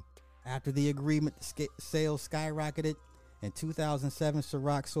continue. After the agreement, sales skyrocketed. In 2007,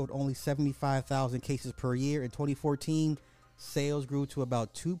 Ciroc sold only 75,000 cases per year. In 2014, sales grew to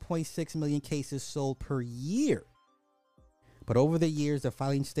about 2.6 million cases sold per year. But over the years, the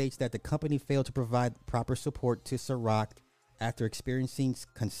filing states that the company failed to provide proper support to Ciroc after experiencing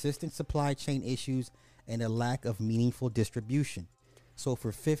consistent supply chain issues and a lack of meaningful distribution. So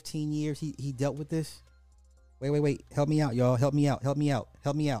for 15 years, he dealt with this. Wait. Help me out, y'all. Help me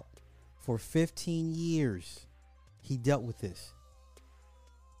out. For 15 years, he dealt with this.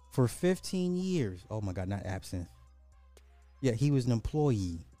 For 15 years. Oh my God, not absinthe. Yeah, he was an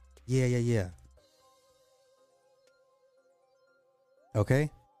employee. Yeah. Okay.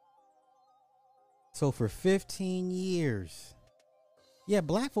 So for 15 years. Yeah,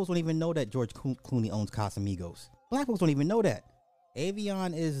 black folks don't even know that George Clooney owns Casamigos. Black folks don't even know that.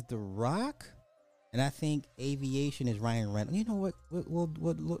 Avion is The Rock. And I think Aviation is Ryan Reynolds. You know what?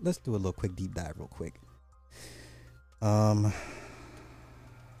 Let's do a little quick deep dive real quick.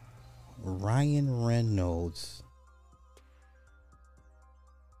 Ryan Reynolds.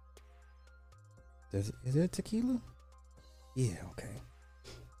 Is it tequila? Yeah, okay.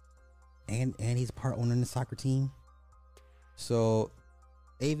 And he's part owner in the soccer team. So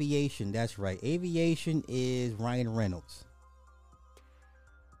Aviation, that's right. Aviation is Ryan Reynolds.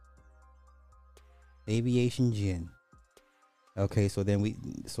 Aviation Gin. Okay, so then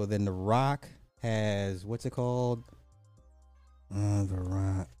The Rock has, what's it called? The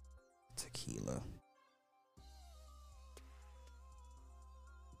Rock tequila.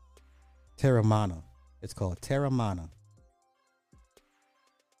 Terramana. It's called Terramana.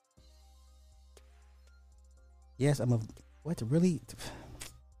 Yes,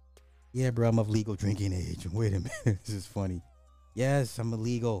 yeah, bro, I'm of legal drinking age. Wait a minute. This is funny. Yes, I'm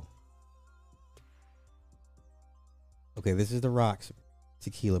illegal. Okay, this is The Rock's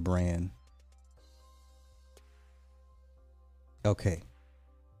tequila brand. Okay,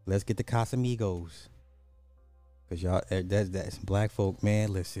 let's get the Casamigos. Cause y'all, that's black folk,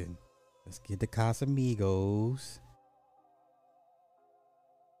 man. Listen, let's get the Casamigos.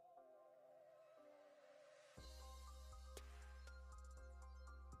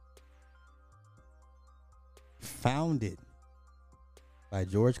 Founded by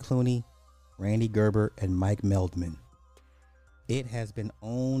George Clooney, Randy Gerber, and Mike Meldman. It has been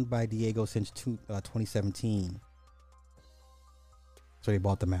owned by Diego since 2017. So they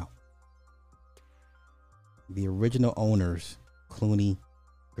bought them out. The original owners, Clooney,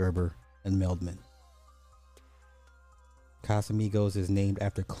 Gerber, and Meldman. Casamigos is named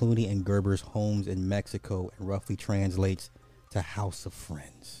after Clooney and Gerber's homes in Mexico and roughly translates to House of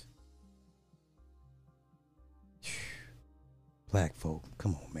Friends. Black folk,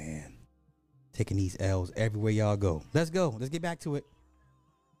 come on, man. Taking these L's everywhere y'all go. Let's go. Let's get back to it.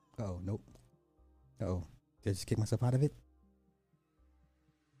 Oh, nope. Uh-oh. Did I just kick myself out of it?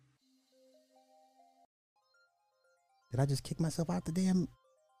 Did I just kick myself out the damn...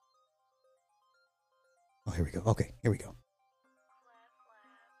 Oh, here we go. Okay, here we go.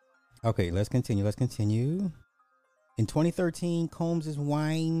 Okay, let's continue. In 2013, Combs'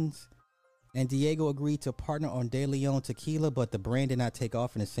 Wines and Diego agreed to partner on De Leon tequila, but the brand did not take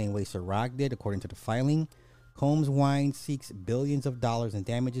off in the same way Ciroc did, according to the filing. Combs Wine seeks billions of dollars in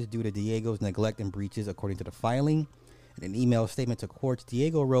damages due to Diego's neglect and breaches, according to the filing. In an email statement to courts,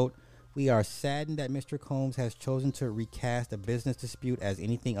 Diego wrote, "We are saddened that Mr. Combs has chosen to recast a business dispute as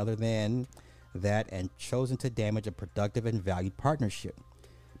anything other than that and chosen to damage a productive and valued partnership.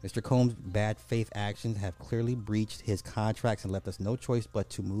 Mr. Combs' bad faith actions have clearly breached his contracts and left us no choice but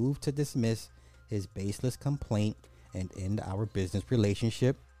to move to dismiss his baseless complaint and end our business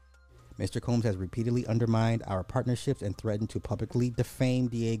relationship. Mr. Combs has repeatedly undermined our partnerships and threatened to publicly defame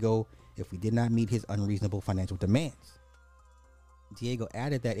Diego if we did not meet his unreasonable financial demands." Diego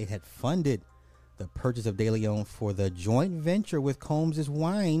added that it had funded the purchase of De Leon for the joint venture with Combs'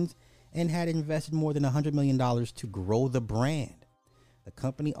 Wines and had invested more than $100 million to grow the brand. The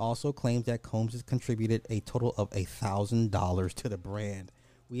company also claims that Combs has contributed a total of $1,000 to the brand.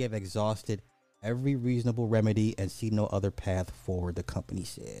 We have exhausted every reasonable remedy and see no other path forward, the company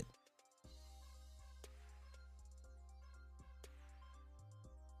said.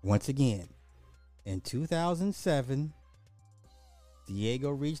 Once again, in 2007, Diego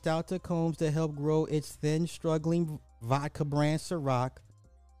reached out to Combs to help grow its then struggling vodka brand Ciroc.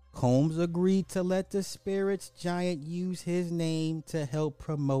 Combs agreed to let the spirits giant use his name to help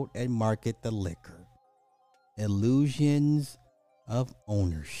promote and market the liquor. Illusions of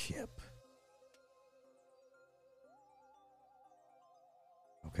ownership.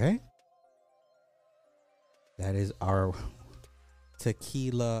 Okay. That is our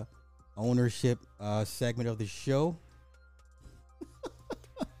tequila ownership segment of the show.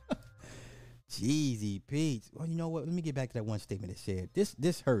 Jeezy Pete. Well, you know what? Let me get back to that one statement it said.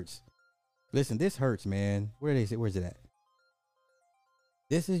 This hurts. Listen, this hurts, man. Where they say? Where's it at?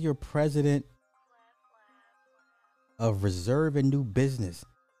 This is your president of Reserve and New Business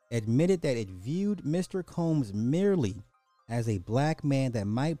admitted that it viewed Mr. Combs merely as a black man that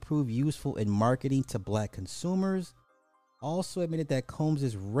might prove useful in marketing to black consumers. Also admitted that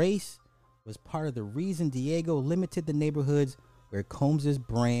Combs' race was part of the reason Diego limited the neighborhoods where Combs'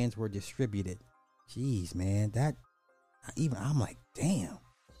 brands were distributed. Jeez, man, I'm like, damn.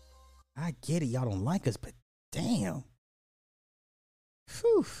 I get it, y'all don't like us, but damn.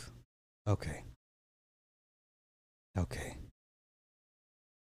 Phew. Okay.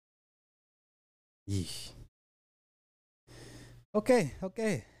 Yeesh. Okay.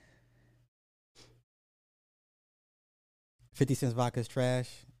 50 Cent's vodka is trash.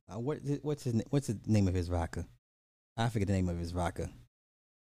 What's the name of his vodka? I forget the name of his vodka.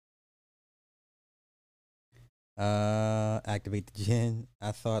 Activate the gin.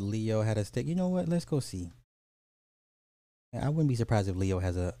 I thought Leo had a stick. You know what? Let's go see. I wouldn't be surprised if Leo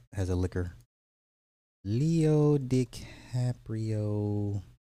has a liquor. Leo DiCaprio.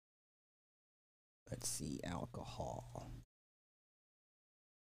 Let's see, alcohol.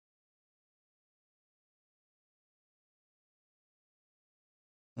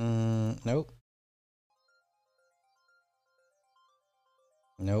 Nope.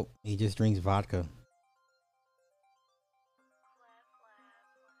 He just drinks vodka.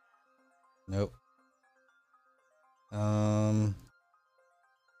 Nope.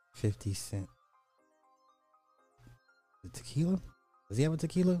 50 Cent. The tequila? Does he have a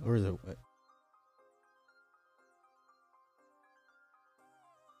tequila? Or is it what?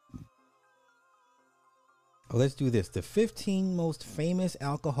 Oh, let's do this. The 15 most famous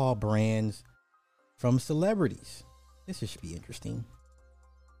alcohol brands from celebrities. This should be interesting.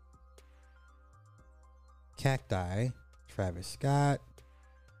 Cacti, Travis Scott,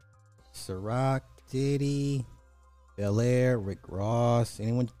 Ciroc, Diddy, Bel-Air, Rick Ross.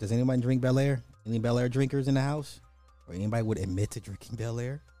 Does anybody drink Bel-Air? Any Bel-Air drinkers in the house? Or anybody would admit to drinking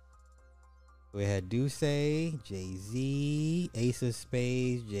Bel-Air? We had Duce, Jay-Z, Ace of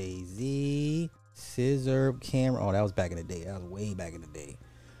Spades, Jay-Z, Scissor, Cameron. Oh, that was back in the day. That was way back in the day.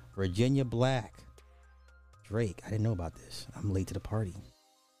 Virginia Black, Drake. I didn't know about this. I'm late to the party.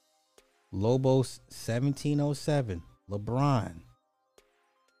 Lobos 1707, LeBron.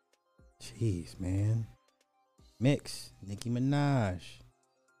 Jeez, man. Mix, Nicki Minaj.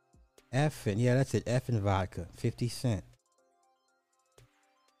 Effin', yeah, that's it. Effin' vodka, 50 Cent.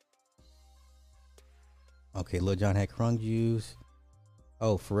 Okay, Lil Jon had Crunk Juice.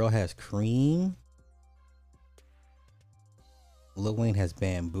 Oh, Pharrell has Cream. Lil Wayne has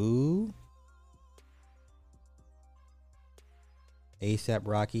Bamboo. ASAP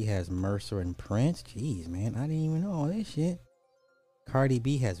Rocky has Mercer and Prince. Jeez, man, I didn't even know all this shit. Cardi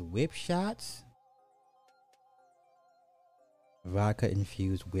B has Whip Shots. Vodka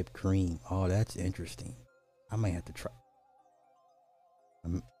infused whipped cream. Oh, that's interesting. I might have to try.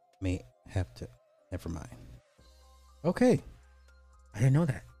 I may have to. Never mind. Okay. I didn't know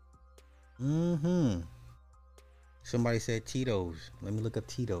that. Somebody said Tito's. Let me look up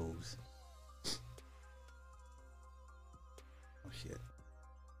Tito's. Oh, shit.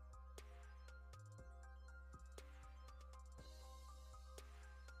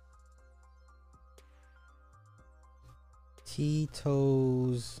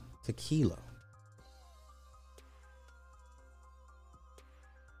 Tito's Tequila.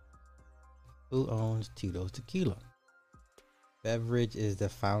 Who owns Tito's Tequila? Beverage is the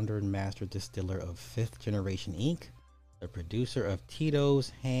founder and master distiller of Fifth Generation Inc., the producer of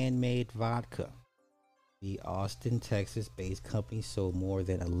Tito's handmade vodka. The Austin, Texas-based company sold more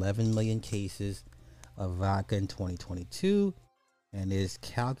than 11 million cases of vodka in 2022 and is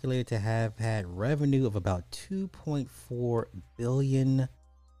calculated to have had revenue of about $2.4 billion.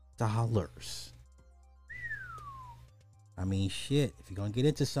 I mean, shit, if you're going to get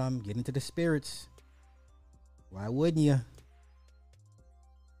into something, get into the spirits. Why wouldn't you?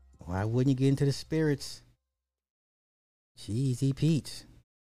 Why wouldn't you get into the spirits? Cheesy Pete's.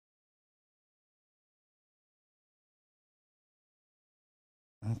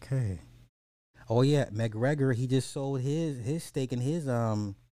 Okay. Oh yeah, McGregor, he just sold his stake in his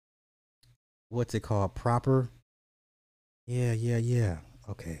what's it called? Proper. Yeah.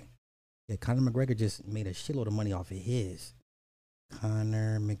 Okay. Yeah, Conor McGregor just made a shitload of money off of his.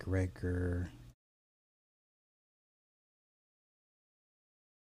 Conor McGregor.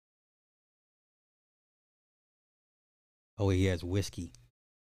 Oh, he has whiskey.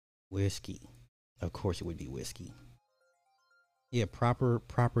 Whiskey. Of course it would be whiskey. Yeah, proper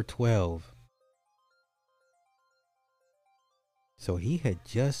 12. So he had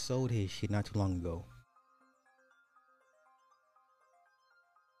just sold his shit not too long ago.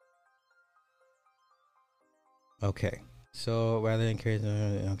 Okay. So rather than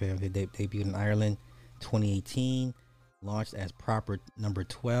debuted in Ireland 2018, launched as proper number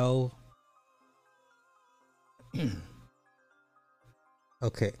 12.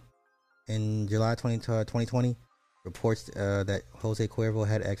 Okay. In July 2020, reports that Jose Cuervo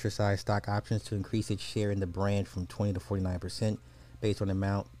had exercised stock options to increase its share in the brand from 20 to 49% based on the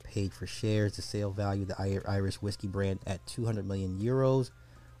amount paid for shares. The sale valued the Irish whiskey brand at 200 million euros,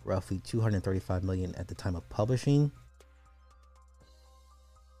 roughly 235 million at the time of publishing.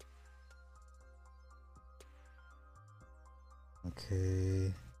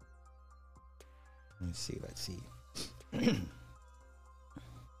 Okay. Let's see.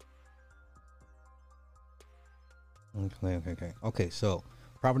 Okay, so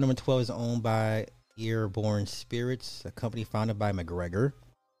proper number 12 is owned by Airborne Spirits, a company founded by McGregor,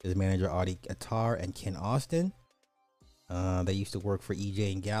 his manager Audie Attar and Ken Austin. They used to work for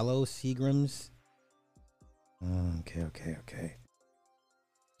EJ and Gallo Seagrams. Okay.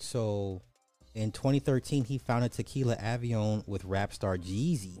 So in 2013, he founded Tequila Avion with rap star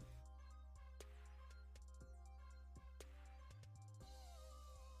Jeezy.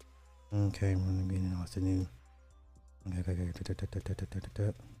 Okay, we're gonna be in Austin.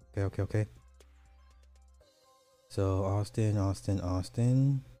 Okay. So Austin.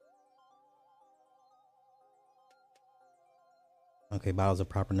 Okay, bottles of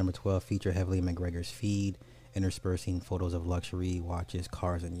proper number 12 feature heavily in McGregor's feed, interspersing photos of luxury watches,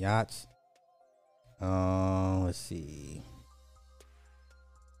 cars, and yachts. Let's see.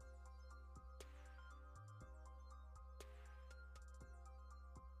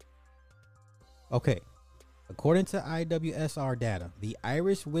 Okay. According to IWSR data, the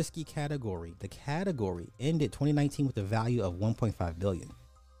Irish whiskey category, ended 2019 with a value of 1.5 billion.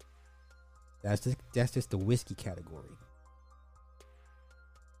 That's just the whiskey category.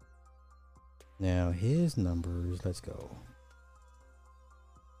 Now his numbers, let's go.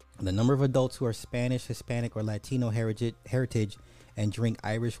 The number of adults who are Spanish, Hispanic, or Latino heritage and drink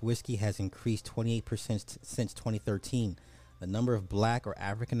Irish whiskey has increased 28% since 2013. The number of Black or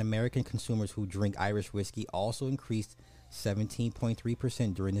African American consumers who drink Irish whiskey also increased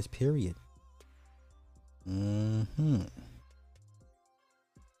 17.3% during this period. Now,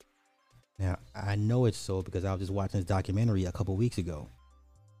 I know it's so because I was just watching this documentary a couple weeks ago.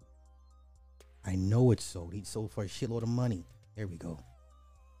 I know it's sold. He sold for a shitload of money. There we go.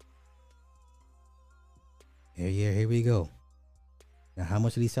 Here we go. Now, how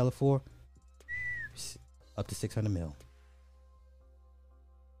much did he sell it for? Up to 600 mil.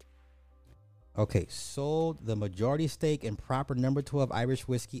 Okay, sold the majority stake in proper number 12 Irish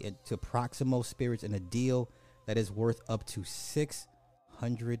whiskey to Proximo Spirits in a deal that is worth up to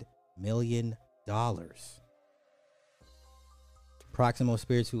 $600 million. Proximo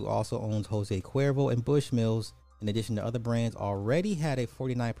Spirits, who also owns Jose Cuervo and Bushmills, in addition to other brands, already had a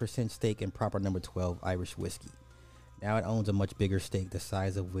 49% stake in proper number 12 Irish whiskey. Now it owns a much bigger stake, the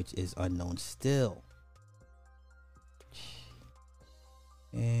size of which is unknown still.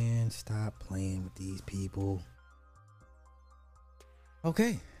 And stop playing with these people.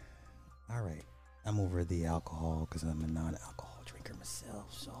 Okay. All right. I'm over the alcohol because I'm a non-alcohol drinker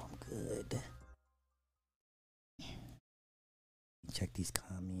myself, so I'm good. Check these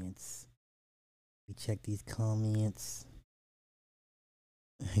comments.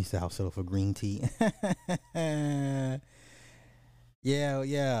 He said I'll settle for green tea.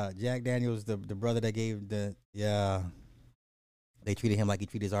 Yeah. Jack Daniels, the brother that gave they treated him like he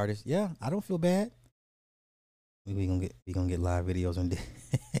treated his artists. Yeah, I don't feel bad. We gonna get live videos on this.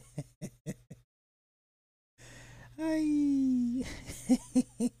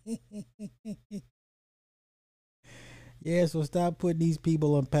 Yeah, so stop putting these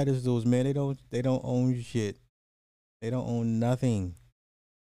people on pedestals, man. They don't own shit. They don't own nothing.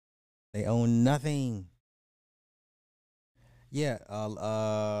 They own nothing. Yeah,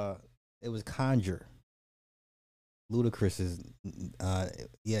 it was Conjure. Ludacris's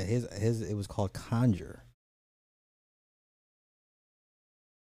his it was called Conjure.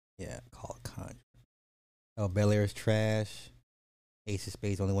 Yeah, called Conjure. Oh, Bel Air's trash. Ace of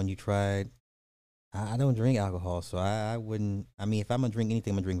Spades, only one you tried. I don't drink alcohol, so I wouldn't. I mean, if I'm gonna drink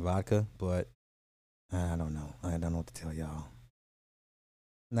anything, I'm gonna drink vodka. But I don't know. I don't know what to tell y'all.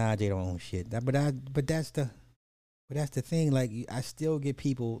 Nah, they don't own shit. But that's the thing. Like, I still get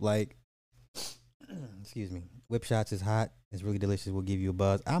people like, excuse me. Whip Shots is hot. It's really delicious. Will give you a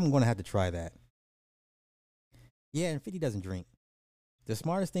buzz. I'm gonna have to try that. Yeah, and 50 doesn't drink. The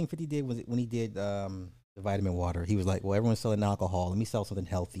smartest thing 50 did was when he did the vitamin water. He was like, well, everyone's selling alcohol. Let me sell something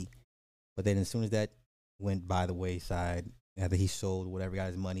healthy. But then as soon as that went by the wayside, after he sold whatever, got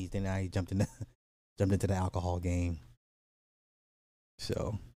his money, then he jumped into the alcohol game.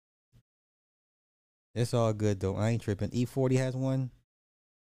 So it's all good though. I ain't tripping. E40 has one.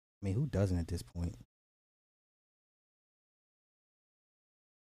 I mean, who doesn't at this point?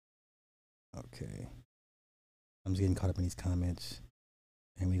 Okay. I'm just getting caught up in these comments.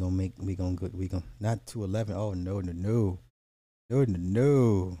 And we gonna not 211. Oh no.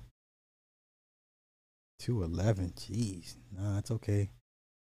 211. Jeez. Nah, that's okay.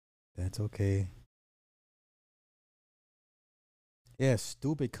 That's okay. Yeah,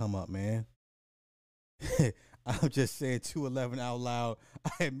 stupid come up, man. I'm just saying 211 out loud.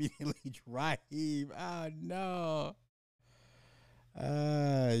 I immediately drive. Oh no.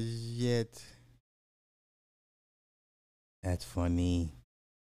 Shit. That's funny.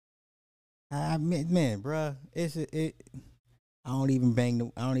 Man, bruh, I don't even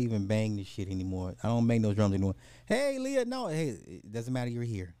bang this shit anymore. I don't bang those drums anymore. Hey, Leah, no, hey, it doesn't matter you're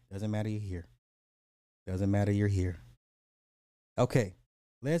here. Doesn't matter you're here. Doesn't matter you're here. Okay,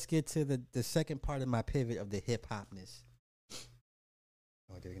 let's get to the second part of my pivot of the hip hopness.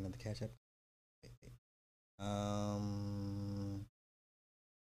 Oh, did I get another catch up?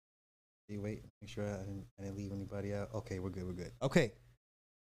 Wait, make sure I didn't leave anybody out. Okay, we're good. Okay.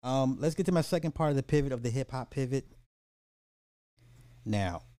 Let's get to my second part of the pivot of the hip hop pivot.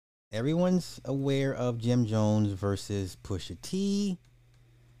 Now, everyone's aware of Jim Jones versus Pusha T.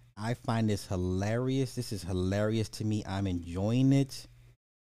 I find this hilarious. This is hilarious to me. I'm enjoying it.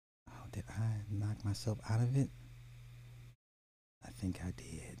 Oh, did I knock myself out of it? I think I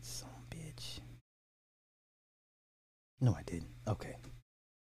did. Some bitch. No, I didn't. Okay.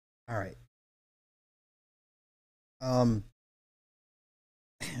 All right.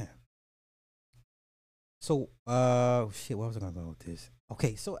 So, shit, what was I gonna go with this?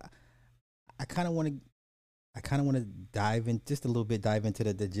 Okay, so I kind of want to dive in just a little bit, dive into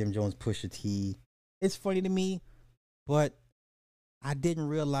the Jim Jones Pusha T. It's funny to me, but I didn't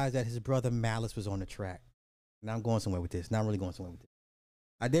realize that his brother Malice was on the track. Now I'm going somewhere with this. Now I'm really going somewhere with this.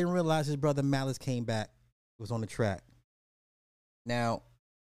 I didn't realize his brother Malice came back, was on the track. Now,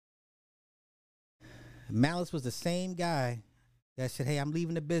 Malice was the same guy that said, hey, I'm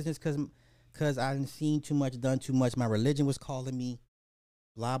leaving the business because I've seen too much, done too much. My religion was calling me.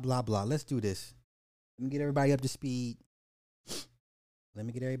 Blah, blah, blah. Let's do this. Let me get everybody up to speed.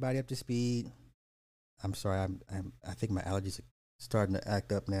 I'm sorry. I think my allergies are starting to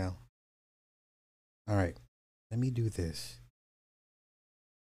act up now. All right. Let me do this.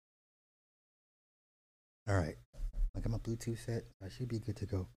 All right. I got my Bluetooth set. I should be good to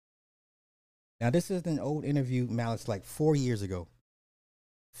go. Now, this is an old interview, Malice, like 4 years ago.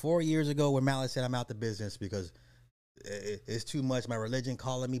 4 years ago, where Malice said, I'm out the business because it's too much. My religion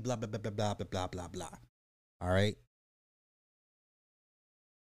calling me, blah, blah, blah, blah, blah, blah, blah, blah, blah. All right.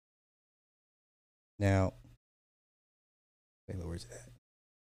 Now, where's that?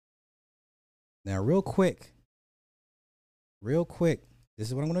 Now, real quick, this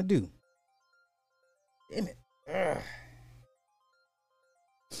is what I'm going to do. Damn it. Ugh.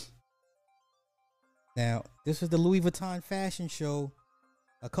 Now, this was the Louis Vuitton fashion show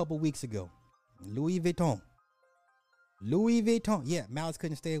a couple weeks ago. Louis Vuitton. Yeah, Malice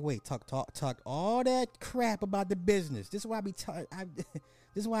couldn't stay away. Talk all that crap about the business. This is why this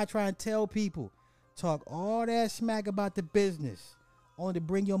is why I try and tell people. Talk all that smack about the business, only to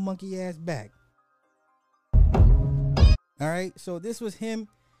bring your monkey ass back. All right, so this was him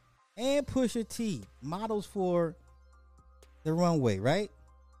and Pusha T, models for the runway, right?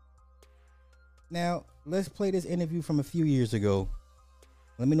 Now, let's play this interview from a few years ago.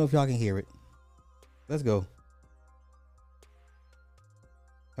 Let me know if y'all can hear it. Let's go.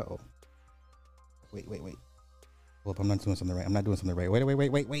 Uh-oh. Wait. Well, I'm not doing something right.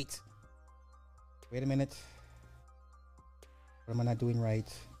 Wait. Wait a minute. What am I not doing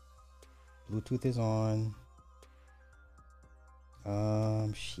right? Bluetooth is on.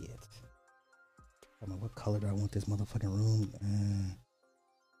 Shit. I don't know what color do I want this motherfucking room.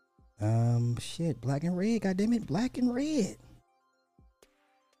 Shit. Black and red. Goddammit. Black and red.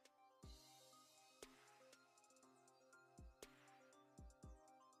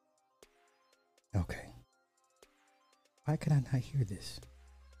 Okay. Why can I not hear this?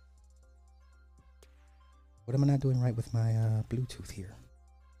 What am I not doing right with my Bluetooth here?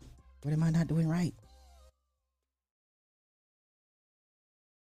 What am I not doing right?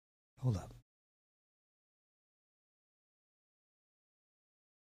 Hold up.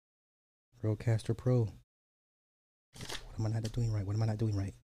 Rodecaster Pro. What am I not doing right?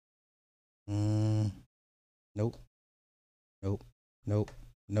 Nope.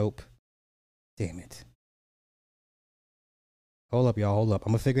 Damn it. Hold up, y'all. I'm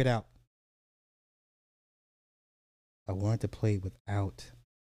gonna figure it out. I wanted to play without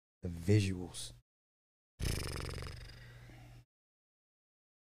the visuals.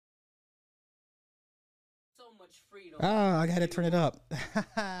 So much freedom. I had to turn it up.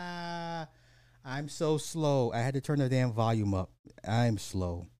 I'm so slow. I had to turn the damn volume up. I'm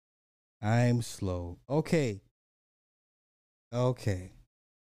slow. Okay.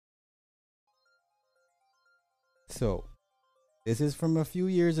 So, this is from a few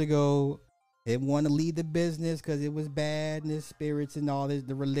years ago. Didn't want to lead the business because it was bad and his spirits and all this,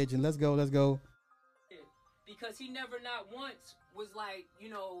 the religion. Let's go. Because he never not once was like,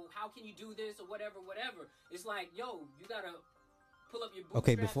 how can you do this or whatever. It's like, yo, you gotta pull up your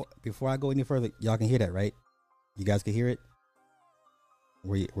bootstraps. Okay, before I go any further, y'all can hear that, right? You guys can hear it?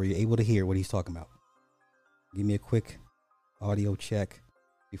 Were you able to hear what he's talking about? Give me a quick audio check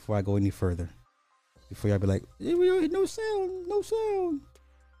before I go any further. Before y'all be like, no sound.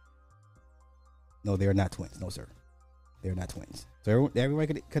 No, they are not twins. No, sir. They are not twins. So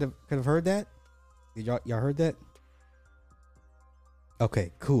everybody could have heard that? Did y'all heard that?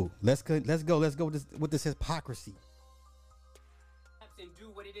 Okay, cool. Let's go with this hypocrisy. And do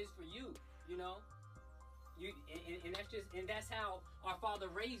what it is for you, and that's how our Father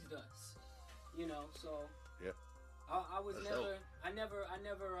raised us, so yeah. I never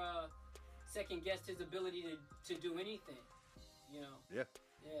second guessed his ability to do anything, Yeah.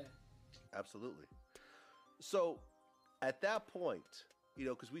 Absolutely. So at that point,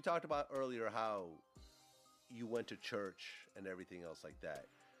 because we talked about earlier how you went to church and everything else like that.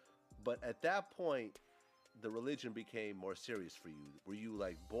 But at that point, the religion became more serious for you. Were you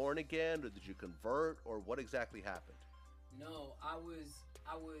like born again, or did you convert, or what exactly happened? No, I was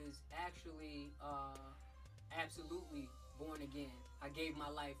actually absolutely born again. I gave my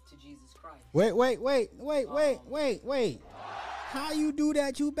life to Jesus Christ. Wait. How you do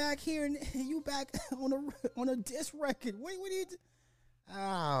that? You back here and you back on a disc record. Wait, what did?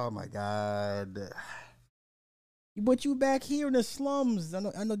 Oh my God! But you back here in the slums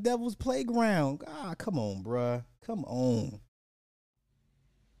on the devil's playground. Ah, come on, bruh. Come on.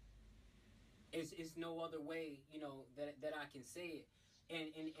 It's no other way, that I can say it.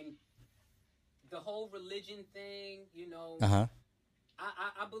 And the whole religion thing,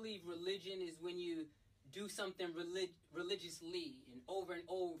 I believe religion is when you do something religiously and over,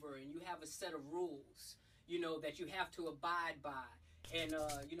 and you have a set of rules, that you have to abide by. And,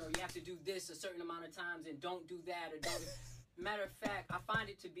 you have to do this a certain amount of times and don't do that. Or don't. Matter of fact, I find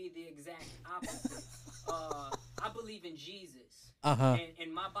it to be the exact opposite. I believe in Jesus.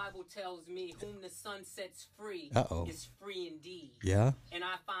 And my Bible tells me whom the Son sets free is free indeed. Yeah. And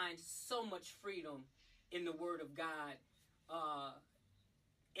I find so much freedom in the Word of God.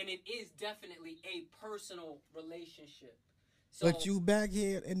 And it is definitely a personal relationship. So, but you back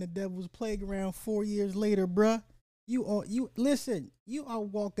here in the devil's playground 4 years later, bruh. You are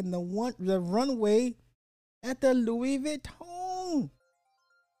walking the runway at the Louis Vuitton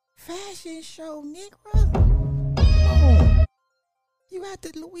fashion show, nigga. Come on. You at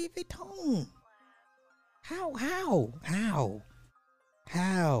the Louis Vuitton.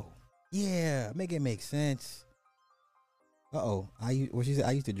 How? Yeah, make it make sense. What she said,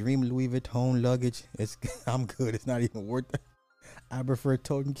 I used to dream Louis Vuitton luggage. I'm good. It's not even worth it. I prefer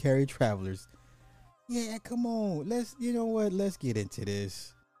tote and carry travelers. Yeah, come on. Let's get into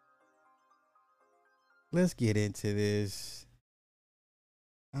this. I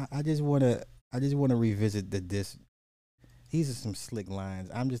just wanna revisit this. These are some slick lines.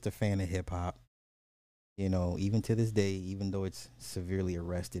 I'm just a fan of hip hop. You know, even to this day, even though it's severely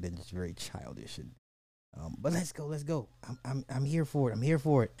arrested and it's very childish. And, but let's go. I'm here for it. I'm here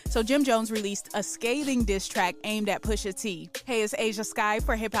for it. So Jim Jones released a scathing diss track aimed at Pusha T. Hey, it's Asia Sky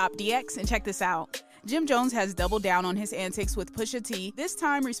for Hip Hop DX, and check this out. Jim Jones has doubled down on his antics with Pusha T, this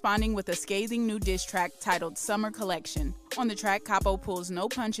time responding with a scathing new diss track titled Summer Collection. On the track, Capo pulls no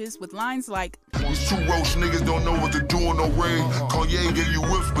punches with lines like, These two roach niggas don't know what to do on no raid. Kanye gave you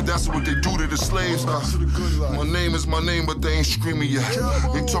whips, but that's what they do to the slaves. My name is my name, but they ain't screaming yet.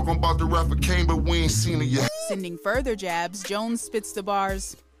 They talking about the rapper Kane, but we ain't seen it yet. Sending further jabs, Jones spits the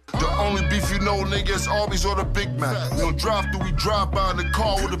bars. The only beef you know, nigga, is Arby's or the Big Mac. We don't drive through, we drive by in the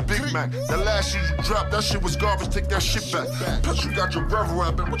car with a Big Mac. That last shit you dropped, that shit was garbage, take that shit back. Plus you got your brother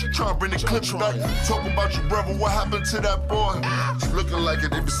rapping, what you trying to bring the clips back? Talking about your brother, what happened to that boy? It's looking like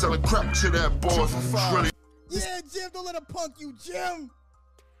it, they been selling crap to that boy. Really. Yeah, Jim, don't let him punk you, Jim.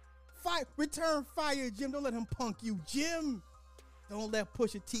 Return fire, Jim. Don't let him punk you, Jim. Don't let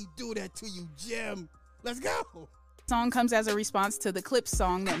Pusha T do that to you, Jim. Let's go. The song comes as a response to the Clips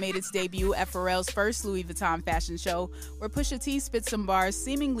song that made its debut at Pharrell's first Louis Vuitton fashion show, where Pusha T spits some bars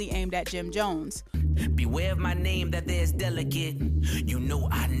seemingly aimed at Jim Jones. Beware of my name that there's delicate. You know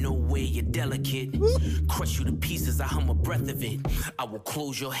I know where you're delicate. Crush you to pieces, I hum a breath of it. I will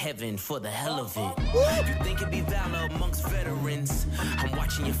close your heaven for the hell of it. You think it'd be valor amongst veterans? I'm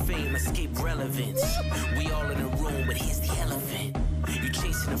watching your fame escape relevance. We all in a room, but here's the elephant. You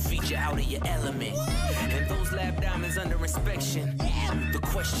chasing a feature out of your element. And those lab diamonds under inspection. The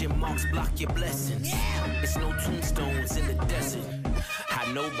question marks block your blessings. It's no tombstones in the desert.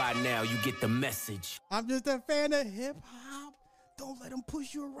 I know by now you get the message. I'm just a fan of hip hop. Don't let him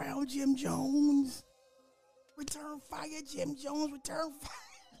push you around, Jim Jones. Return fire, Jim Jones. Return fire.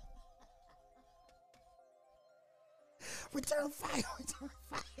 Return fire. Return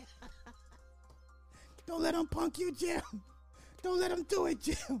fire. Don't let him punk you, Jim. Don't let him do it,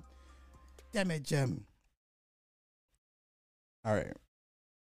 Jim. Damn it, Jim. All right.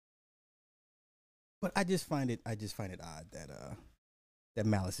 But I just find it odd that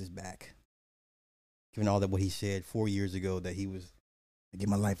Malice is back. Given all that what he said 4 years ago, that he was to give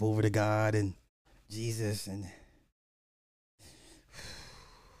my life over to God and Jesus and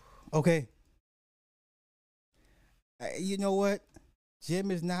okay. You know what?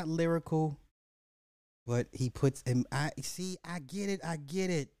 Jim is not lyrical. But he puts him. I get it. I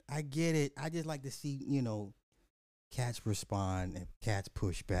just like to see, cats respond and cats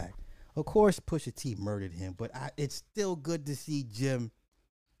push back. Of course, Pusha T murdered him, but it's still good to see Jim,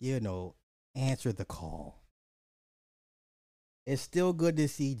 answer the call. It's still good to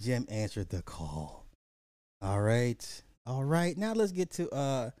see Jim answer the call. All right. Now let's get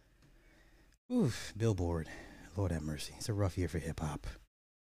to Billboard. Lord have mercy. It's a rough year for hip hop.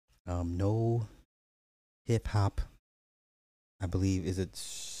 No hip hop, I believe, is it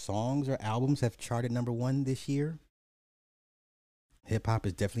songs or albums have charted #1 this year. Hip hop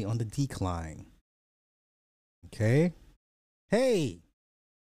is definitely on the decline. Okay. Hey,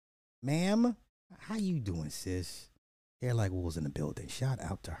 ma'am, how you doing, sis? Hair like wolves in the building. Shout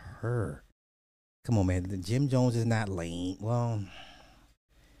out to her. Come on, man. Jim Jones is not lame. Well,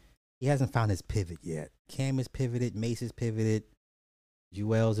 he hasn't found his pivot yet. Cam is pivoted. Mace is pivoted.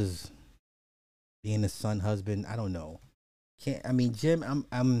 Jewels is being a son, husband. I don't know. Jim,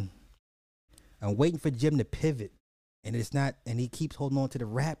 I'm waiting for Jim to pivot. And it's not, and he keeps holding on to the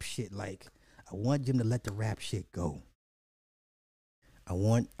rap shit. Like, I want Jim to let the rap shit go. I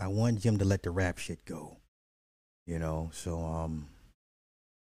want Jim to let the rap shit go. So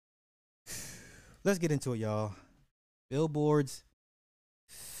let's get into it, y'all. Billboard's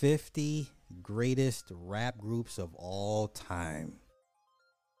 50 greatest rap groups of all time.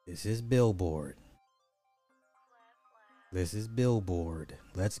 This is Billboard. Let's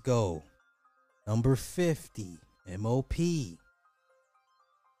go. Number 50, M.O.P.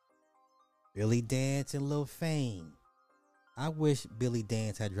 Billy Dance and Lil Fame. I wish Billy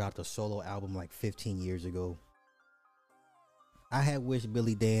Dance had dropped a solo album like 15 years ago. I had wished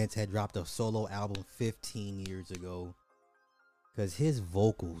Billy Dance had dropped a solo album 15 years ago. Because his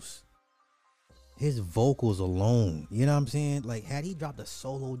vocals alone, you know what I'm saying? Like, had he dropped a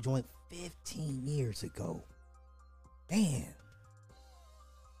solo joint 15 years ago, man.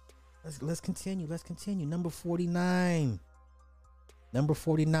 Let's continue. Number 49,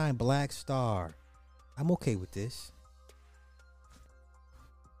 Black Star. I'm okay with this.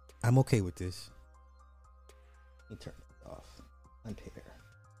 Let me turn it off. Unpair.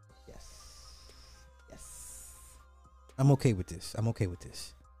 Yes. I'm okay with this.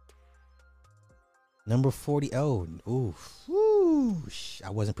 Number 40. Oh, oof.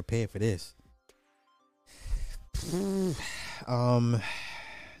 I wasn't prepared for this. No.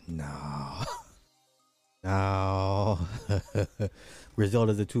 No.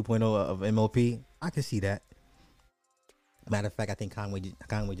 Griselda's the 2.0 of MOP. I can see that. Matter of fact, I think Conway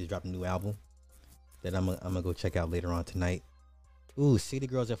just dropped a new album that I'm gonna go check out later on tonight. Ooh, City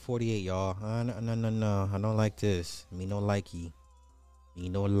Girls at 48, y'all. No. I don't like this. Me no likey.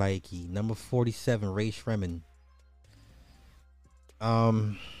 Number 47, Ray Shremmen.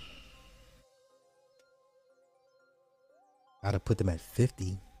 I'd have put them at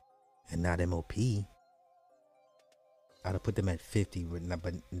 50 and not MOP. I'd have put them at 50, but not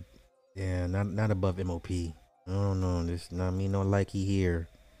above MOP. I don't know. This not me no likey here.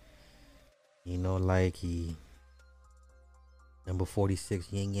 Me no likey. Number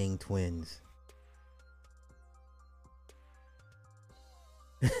 46, Yin Yang Twins.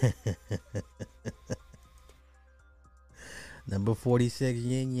 Number 46,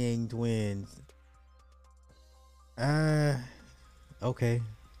 Yin Yang Twins. Okay.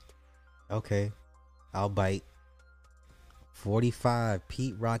 I'll bite. 45,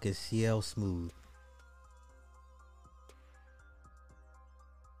 Pete Rock and CL Smooth.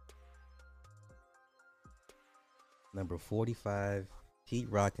 Number 45, Pete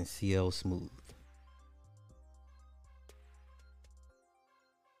Rock and CL Smooth.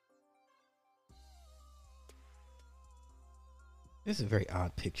 This is a very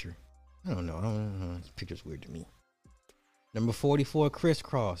odd picture. I don't know. This picture's weird to me. Number 44,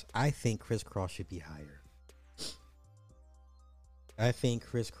 Crisscross. I think Crisscross should be higher. I think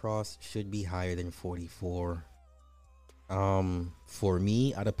Crisscross should be higher than 44. For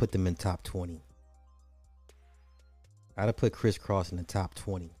me, I'd have put them in top 20. I'd have put Crisscross in the top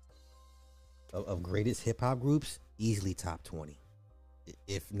 20 of greatest hip hop groups. Easily top 20,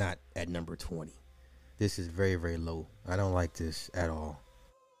 if not at number 20. This is very, very low. I don't like this at all.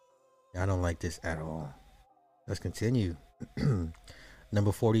 Let's continue.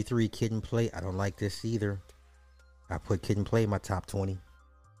 Number 43, Kid and Play. I don't like this either. I put Kid and Play in my top 20.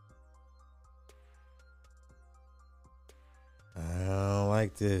 I don't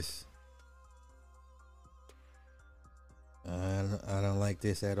like this. I don't like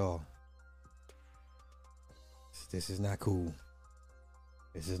this at all. This is not cool.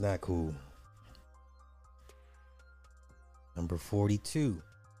 Number 42,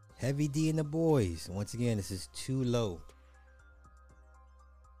 Heavy D and the Boys. Once again, this is too low.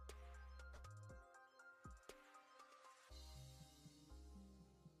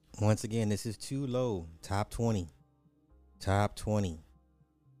 Once again, this is too low. Top 20.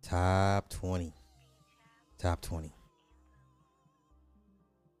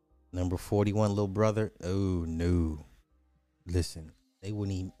 Number 41, Little Brother. Oh, no. Listen, they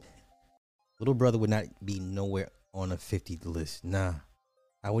wouldn't even... Little Brother would not be nowhere on a 50 list. Nah.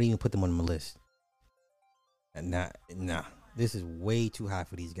 I wouldn't even put them on my list. Nah. This is way too high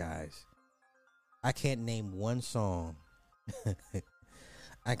for these guys. I can't name one song.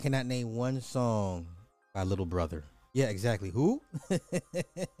 I cannot name one song by Little Brother. Yeah, exactly. Who?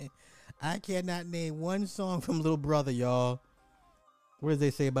 I cannot name one song from Little Brother, y'all. What does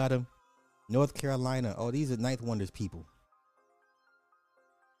they say about him? North Carolina. Oh, these are Ninth Wonders people.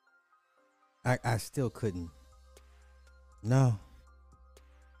 I still couldn't. No.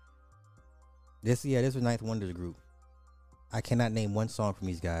 This was Ninth Wonders group. I cannot name one song from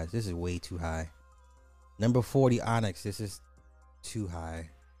these guys. This is way too high. Number 40, Onyx. This is too high.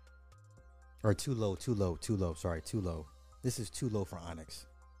 Or too low. Sorry, too low. This is too low for Onyx.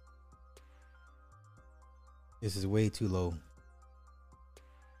 This is way too low.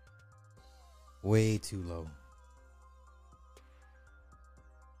 Way too low.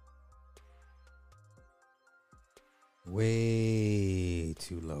 Way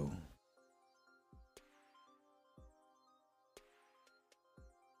too low.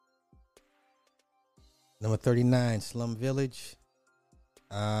 Number 39, Slum Village.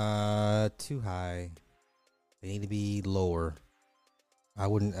 Too high. They need to be lower. I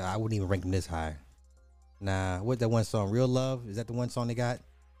wouldn't even rank them this high. Nah, what's that one song? Real Love? Is that the one song they got?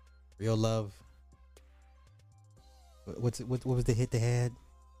 Real Love. What was the hit they had?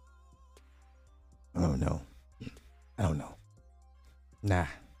 I don't know. Nah.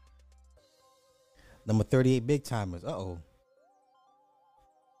 Number 38, Big Timers. Uh-oh.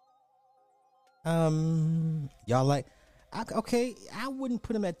 Y'all like... Okay, I wouldn't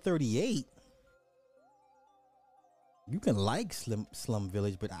put him at 38. You can like Slum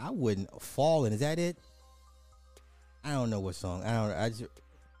Village, but I wouldn't. Fallen, is that it? I don't know what song. I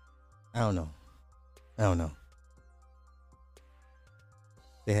don't know.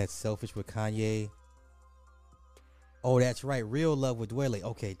 They had Selfish with Kanye. Oh, that's right. Real Love with Dwele.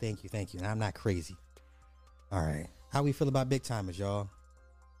 Okay, thank you. And I'm not crazy. All right. How we feel about Big Timers, y'all?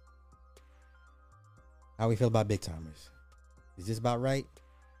 How we feel about Big Timers? Is this about right?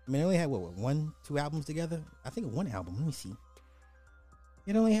 I mean, they only had, what 1, 2 albums together? I think one album. Let me see.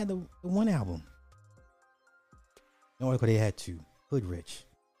 It only had the one album. No, they had 2. Hood Rich.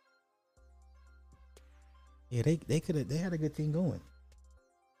 Yeah, they had a good thing going.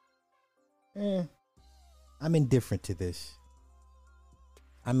 I'm indifferent to this.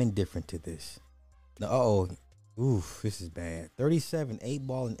 No, oof, this is bad. 37, 8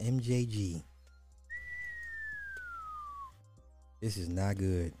 Ball and MJG. This is not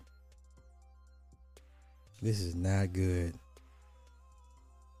good. This is not good.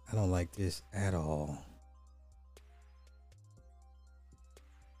 I don't like this at all.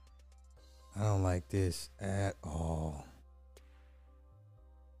 I don't like this at all.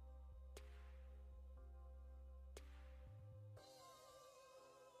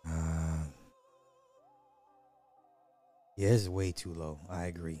 Yeah, this is way too low. I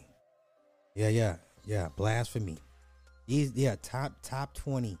agree. Yeah. Blasphemy. Top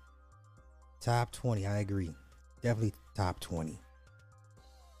 20. Top 20. I agree. Definitely top 20.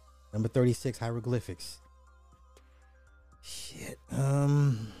 Number 36, Hieroglyphics. Shit.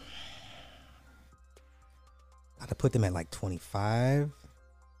 I'd put them at like 25,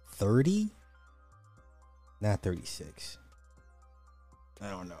 30. Not 36. I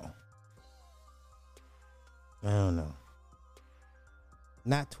don't know.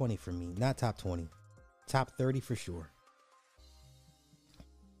 Not 20 for me. Not top 20. Top 30 for sure.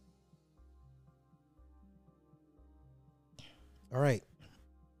 All right.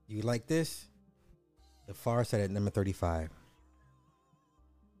 You like this? The Far Side at number 35.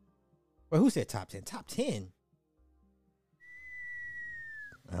 Well, who said top 10? Top 10?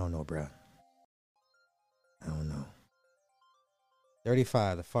 I don't know, bro. I don't know.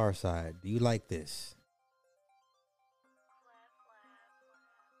 35, The Far Side. Do you like this?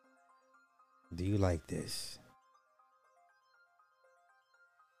 Do you like this?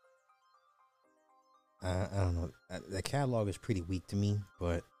 I don't know. The catalog is pretty weak to me,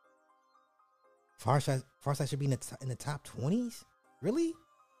 but Far Side should be in the top 20s? Really?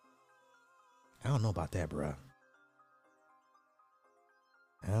 I don't know about that, bro.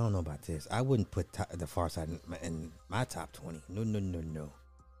 I don't know about this. I wouldn't put the Far Side in my top 20. No.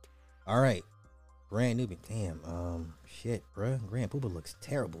 All right. Grand Nubian. Damn. Shit, bro. Grand Pooba looks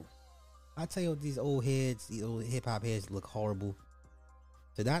terrible. I tell you, these old hip hop heads look horrible.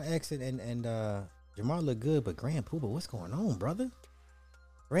 Sadat X and Jamar look good, but Grand Pooba, what's going on, brother?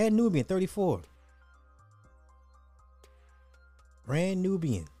 Grand Nubian, 34. Grand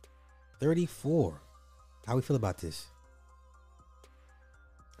Nubian, 34. How we feel about this?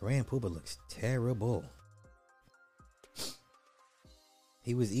 Grand Pooba looks terrible.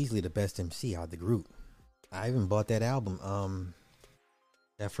 He was easily the best MC out of the group. I even bought that album.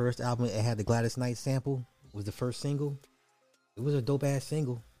 That first album, it had the Gladys Knight sample. Was the first single. It was a dope ass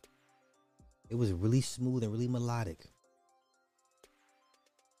single. It was really smooth and really melodic.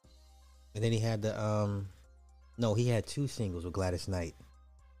 And then he had he had 2 singles with Gladys Knight.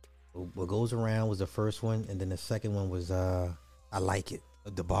 What Goes Around was the first one, and then the second one was I Like It.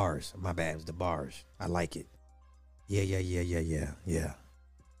 The Bars. My bad, it was The Bars. I Like It. Yeah.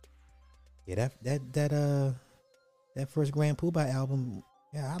 Yeah, that first Grand Poobah album,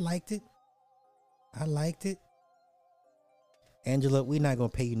 yeah, I liked it. Angela, we're not gonna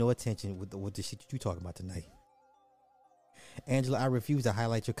pay you no attention with the shit you talking about tonight. Angela, I refuse to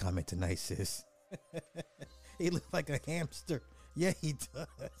highlight your comment tonight, sis. He looks like a hamster. Yeah, he does.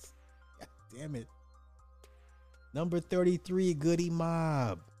 God damn it. Number 33, Goody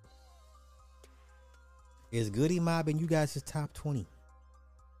Mob. Is Goody Mob in you guys' top 20?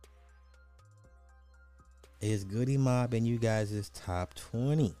 Is Goody Mob in you guys' top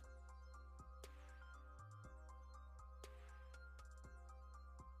 20?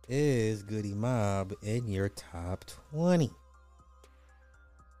 Is Goody Mob in your top 20?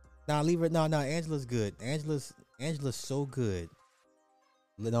 Nah, leave it. No, Angela's good. Angela's so good.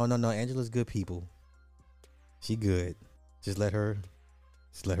 No, Angela's good, people. She good. Just let her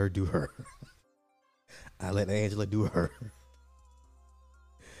do her. I let Angela do her.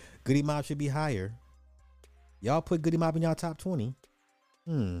 Goody Mob should be higher. Y'all put Goody Mob in y'all top 20.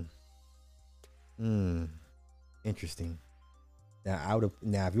 Interesting. Now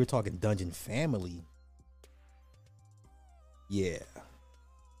if you're talking Dungeon Family, yeah.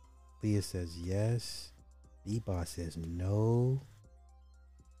 Leah says yes. B-Boss says no.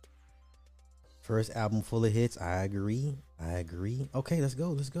 First album full of hits. I agree. Okay, let's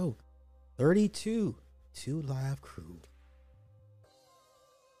go. 32. 2 Live Crew.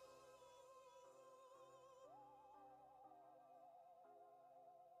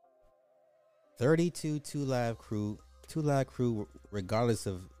 32 Two Live Crew. Two Live Crew, regardless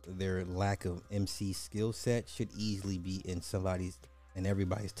of their lack of MC skill set, should easily be in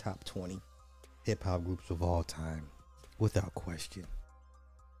everybody's top 20 hip hop groups of all time, without question.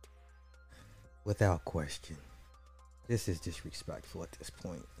 Without question. This is disrespectful at this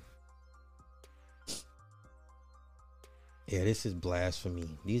point. Yeah, this is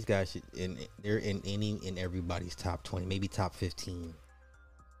blasphemy. These guys they're in everybody's top 20, maybe top 15.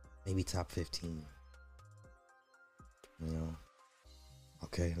 Maybe top 15. You know.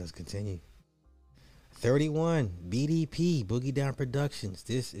 Okay, let's continue. 31, BDP, Boogie Down Productions.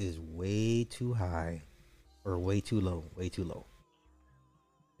 This is way too high. Or way too low. Way too low.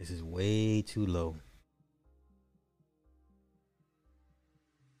 This is way too low.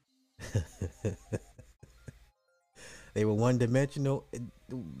 They were one-dimensional.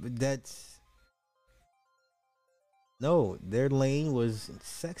 No, their lane was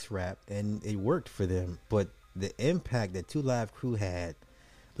sex rap, and it worked for them. But the impact that Two Live Crew had,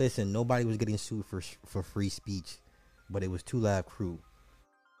 listen, nobody was getting sued for free speech, but it was Two Live Crew,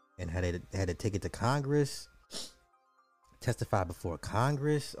 and had to take it to Congress, testify before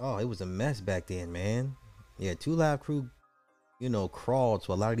Congress. Oh, it was a mess back then, man. Yeah, Two Live Crew, crawled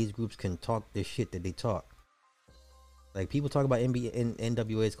so a lot of these groups can talk this shit that they talk. Like, people talk about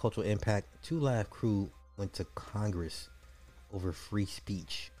NWA's cultural impact. Two Live Crew went to Congress over free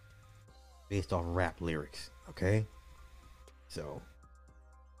speech based off rap lyrics. Okay? So,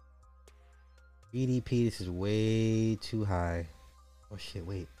 BDP, this is way too high. Oh shit,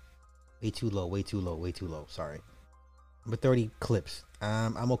 wait. Way too low, way too low, way too low. Sorry. Number 30, Clips.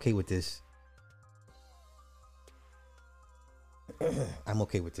 I'm okay with this. I'm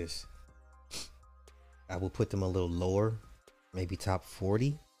okay with this. I will put them a little lower, maybe top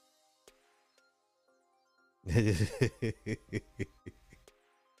 40.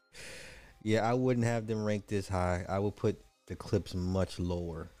 Yeah, I wouldn't have them ranked this high. I will put the Clips much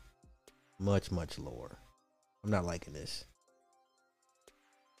lower. Much, much lower. I'm not liking this.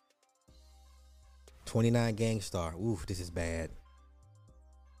 29 Gangstar. Oof, this is bad.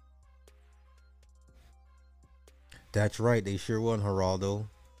 That's right, they sure won, Geraldo.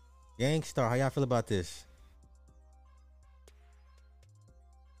 Gangstar, how y'all feel about this?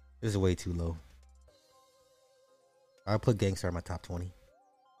 This is way too low. I'll put Gangstar in my top 20.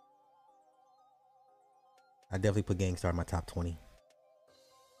 I definitely put Gangstar in my top 20.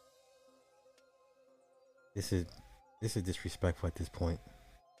 This is disrespectful at this point.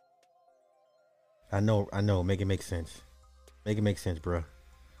 I know. Make it make sense. Make it make sense, bruh.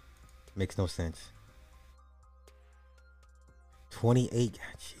 Makes no sense. 28.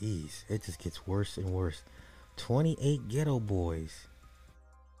 Jeez, it just gets worse and worse. 28 Ghetto Boys.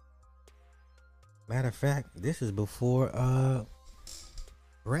 Matter of fact, this is before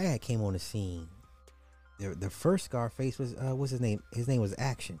Brad came on the scene. The first Scarface was what's his name? His name was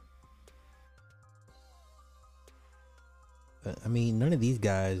Action. I mean, none of these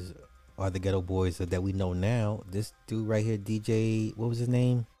guys are the Ghetto Boys that we know now. This dude right here, DJ, what was his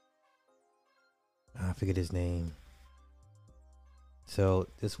name? I forget his name. So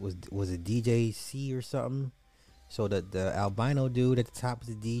this was it DJ C or something? So the albino dude at the top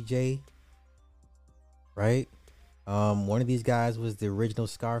was the DJ, right? One of these guys was the original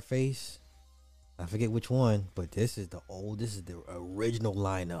Scarface. I forget which one, but this is the original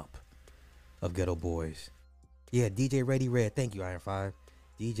lineup of Ghetto Boys. Yeah, DJ Ready Red. Thank you, Iron 5.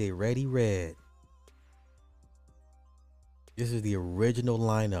 DJ Ready Red. This is the original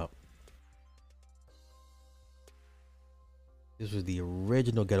lineup. This was the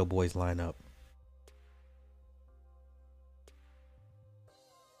original Ghetto Boys lineup.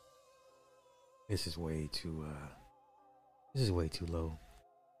 This is way too low.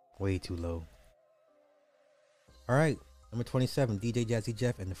 Way too low. All right, number 27, DJ Jazzy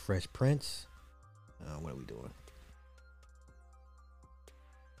Jeff and the Fresh Prince. What are we doing?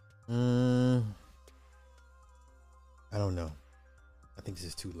 I don't know. I think this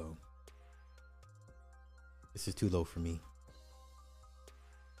is too low. This is too low for me.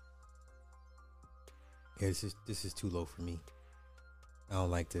 Yeah, this is too low for me. I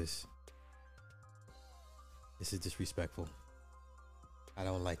don't like this. This is disrespectful. I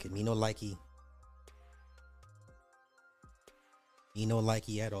don't like it. Me no likey. Me no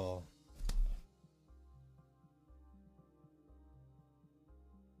likey at all.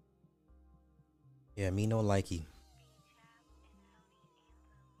 Yeah, me no likey.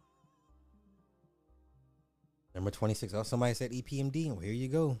 Number 26. Oh, somebody said EPMD. Well, here you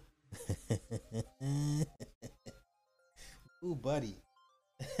go. Ooh, buddy.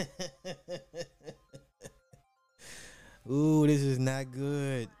 Ooh, this is not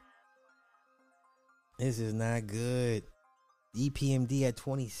good. This is not good. EPMD at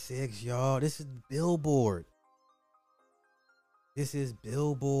 26, y'all. This is Billboard. This is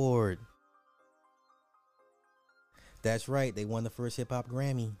Billboard. That's right. They won the first hip hop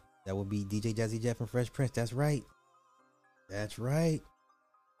Grammy. That would be DJ Jazzy Jeff and Fresh Prince. That's right. That's right.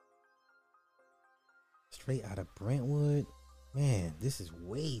 Straight out of Brentwood. Man, this is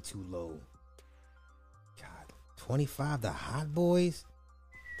way too low. God, 25, the Hot Boys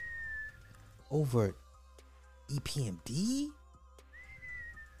over EPMD?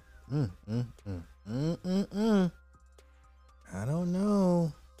 I don't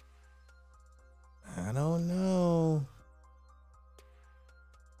know.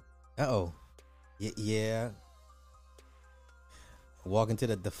 Uh-oh. Yeah. Walk into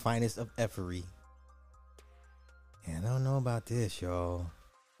the finest of effery. And I don't know about this, y'all.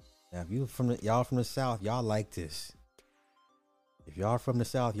 Now, if you y'all from the South, y'all like this. If y'all from the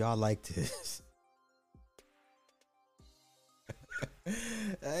South, y'all like this.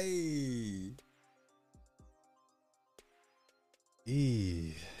 Hey.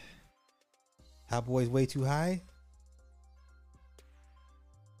 Eee. Hot Boys way too high?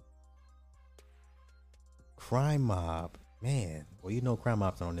 Crime Mob. Man. Well, you know Crime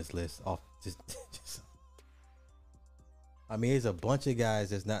Mob's on this list. Just I mean, there's a bunch of guys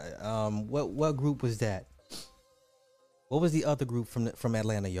that's not what group was that? What was the other group from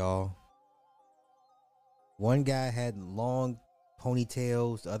Atlanta, y'all? One guy had long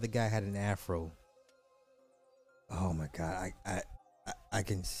ponytails, the other guy had an afro. Oh my god, I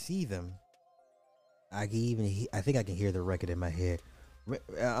can see them. I can even I think I can hear the record in my head.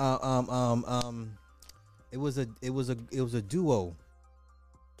 It was a duo.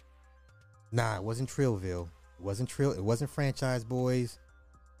 Nah, it wasn't Trillville. It wasn't Franchise Boys.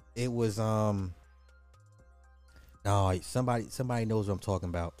 It was no, somebody knows what I'm talking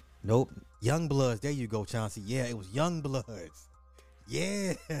about. Nope. Young Bloods. There you go, Chauncey. Yeah, it was Young Bloods.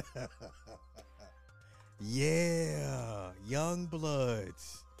 Yeah. Yeah. Young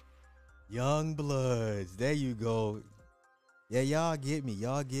Bloods. Young Bloods. There you go. Yeah, y'all get me.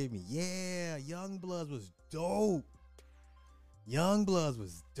 Yeah, Young Bloods was dope. Young Bloods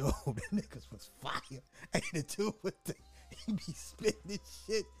was dope. Them niggas was fire. Ain't the two with the he be spitting this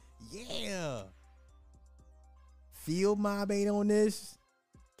shit. Yeah. Field Mob ain't on this.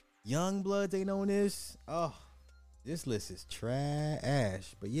 Young Bloods ain't on this. Oh, this list is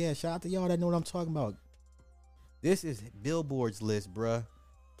trash. But yeah, shout out to y'all that know what I'm talking about. This is Billboard's list, bruh.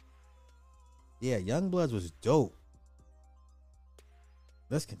 Yeah, Young Bloods was dope.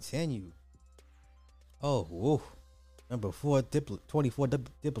 Let's continue. Oh, whoa. Number 4, 24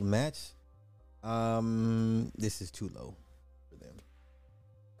 Diplomats. This is too low for them.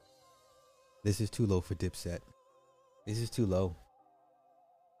 This is too low for Dipset. This is too low.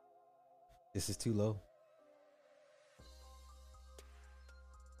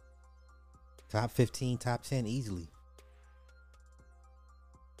 Top 15, top 10 easily.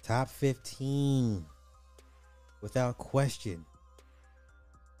 Top 15 without question.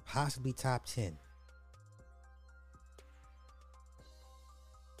 Possibly top 10.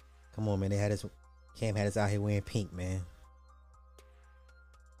 Come on, man. Cam had us out here wearing pink, man.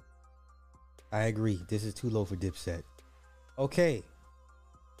 I agree. This is too low for Dipset. Okay.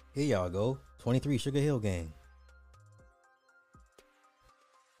 Here y'all go. 23 Sugar Hill Gang.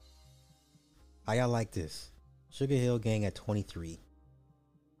 How y'all like this? Sugar Hill Gang at 23.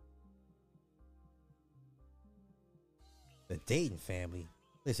 The Dayton Family.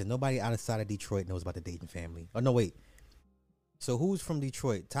 Listen, nobody outside of Detroit knows about the Dayton Family. Oh, no, wait. So who's from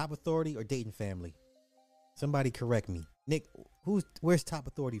Detroit? Top Authority or Dayton Family? Somebody correct me. Nick, where's Top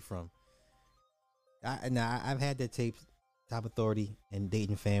Authority from? I've had that tape, Top Authority and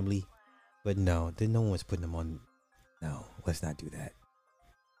Dayton Family, but no one was putting them on. No, let's not do that.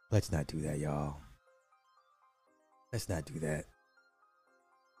 Let's not do that, y'all. Let's not do that.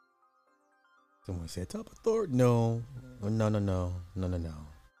 Someone said Top Authority. No.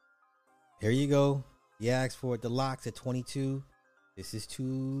 Here you go. You asked for it. The Locks at 22. This is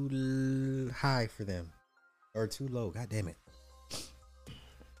too high for them. Or too low. God damn it.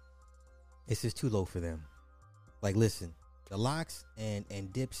 This is too low for them. Like, listen. The Locks and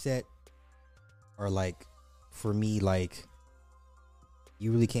Dipset are like, for me, like,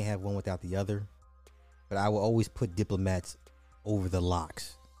 you really can't have one without the other. But I will always put Diplomats over the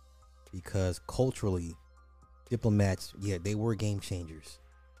Locks. Because culturally, Diplomats, yeah, they were game changers.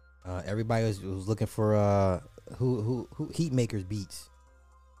 Everybody was looking for who Heatmaker's beats.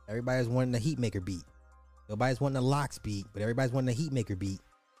 Everybody was wanting the Heatmaker beat. Nobody's wanting the Locks beat, but everybody's wanting the Heatmaker beat.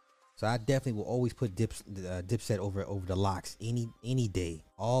 So I definitely will always put Dipset over the Locks any day,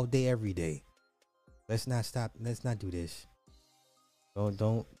 all day, every day. Let's not stop. Let's not do this.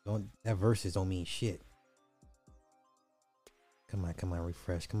 Don't. That verses don't mean shit. Come on,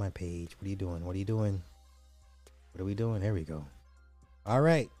 refresh. Come on, page. What are you doing? What are we doing? There we go. All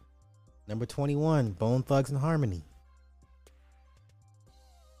right. Number 21, Bone Thugs and Harmony.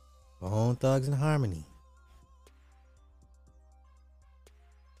 Bone Thugs and Harmony.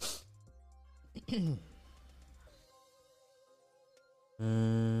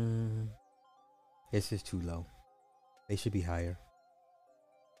 This is too low. They should be higher.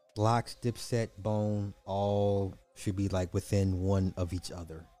 Locks, Dipset, Bone, all should be like within one of each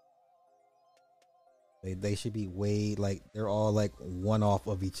other. They should be way like they're all like one off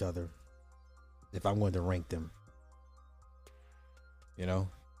of each other. If I'm going to rank them, you know,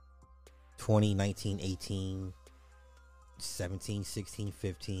 20, 19, 18, 17, 16,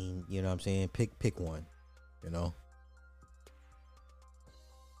 15, you know what I'm saying? Pick one, you know?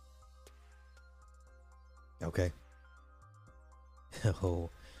 Okay. Oh,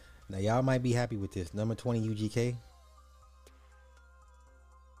 now y'all might be happy with this. Number 20, UGK.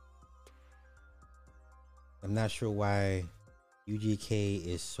 I'm not sure why UGK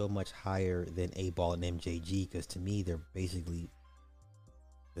is so much higher than A-Ball and MJG, because to me they're basically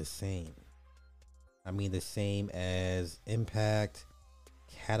the same. I mean, the same as Impact,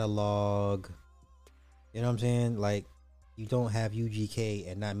 Catalog. You know what I'm saying? Like, you don't have UGK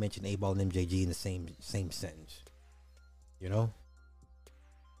and not mention A-Ball and MJG in the same sentence. You know?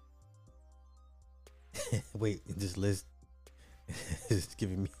 Wait, this list is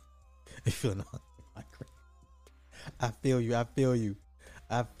giving me a feeling like I feel you.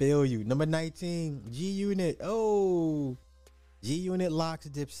 Number 19, G Unit. Oh, G Unit, Locks,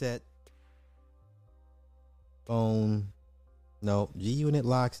 Dipset, Bone. No, G Unit,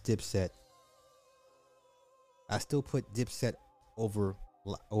 Locks, Dipset. I still put Dipset over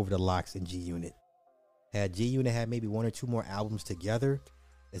the Locks and G Unit. Had G Unit had maybe one or two more albums together,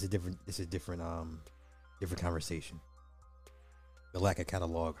 it's a different conversation. The lack of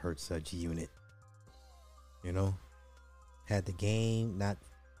catalog hurts G Unit. You know, had the game not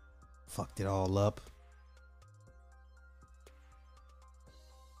fucked it all up.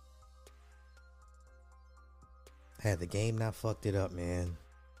 Had the game not fucked it up, man.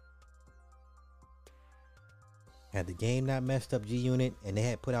 Had the game not messed up G Unit and they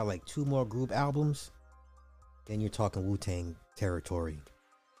had put out like 2 more group albums, then you're talking Wu-Tang territory.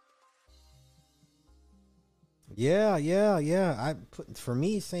 Yeah. I put, for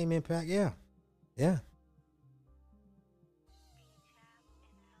me, same impact. Yeah.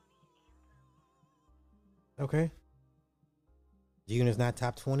 Okay. G Unit's not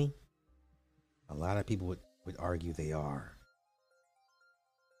top 20. A lot of people would argue they are.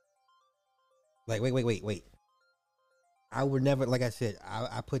 Like, wait. I would never, like I said,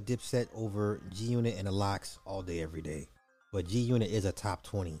 I put Dipset over G Unit and the Locks all day, every day. But G Unit is a top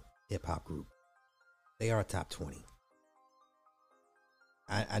 20 hip hop group. They are a top 20.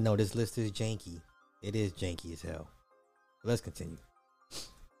 I know this list is janky. It is janky as hell. But let's continue.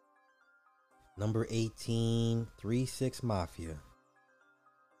 Number 18, 3-6 Mafia.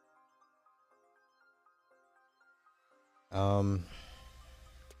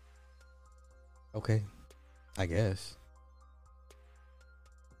 Okay. I guess.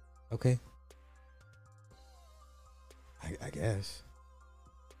 Okay. I guess.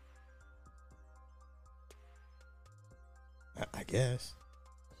 I guess.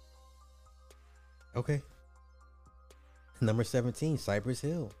 Okay. Number 17, Cypress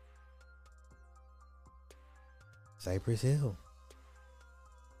Hill. Cypress Hill.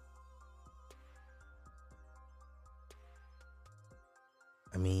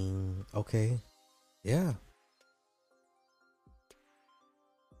 I mean, okay. Yeah.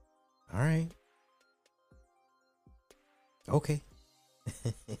 All right. Okay.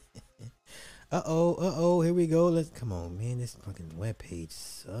 Uh-oh, here we go. Let's come on, man. This fucking webpage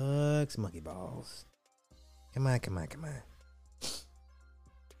sucks. Monkey balls. Come on.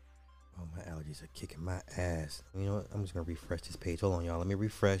 Oh, my allergies are kicking my ass. You know what? I'm just gonna refresh this page. Hold on, y'all. Let me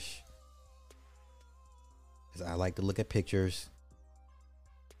refresh. Because I like to look at pictures.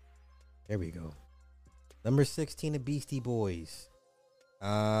 There we go. Number 16, the Beastie Boys.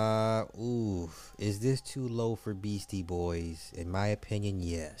 Is this too low for Beastie Boys? In my opinion,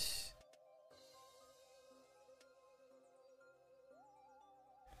 yes.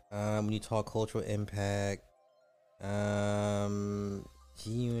 When you talk cultural impact,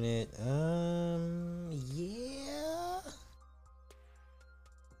 G-Unit,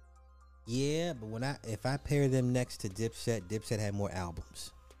 yeah, but if I pair them next to Dipset had more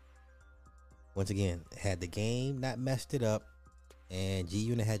albums. Once again, had the game not messed it up, and G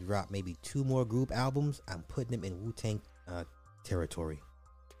Unit had dropped maybe 2 more group albums, I'm putting them in Wu-Tang territory.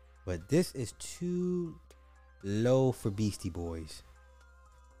 But this is too low for Beastie Boys.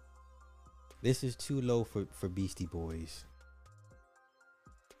 This is too low for Beastie Boys.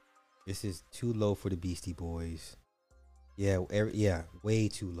 This is too low for the Beastie Boys. Yeah, way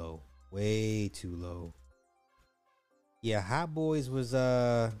too low. Way too low. Yeah, Hot Boys was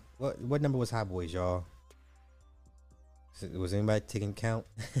what number was Hot Boys, y'all? Was anybody taking count?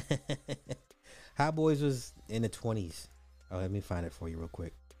 Hot Boys was in the 20s. Oh, let me find it for you real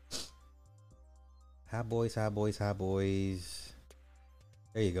quick. Hot Boys. There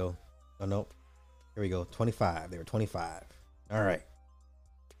you go. Oh no. Here we go. 25. They were 25. All right.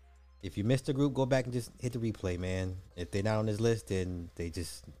 If you missed the group, go back and just hit the replay, man. If they're not on this list, then they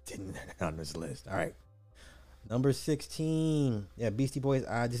just didn't on this list. All right. Number 16. Yeah, Beastie Boys.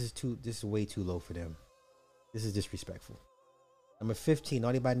 This is way too low for them. This is disrespectful. Number 15,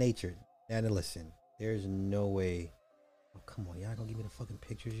 Naughty by Nature. Now listen, there's no way. Oh, come on, y'all gonna give me the fucking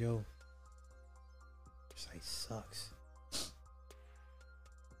pictures, yo. This site sucks.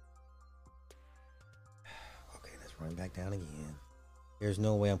 Okay, let's run back down again. There's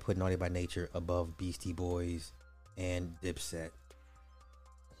no way I'm putting Naughty by Nature above Beastie Boys and Dipset.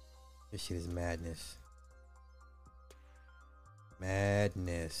 This shit is madness.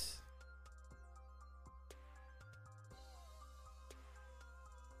 Madness.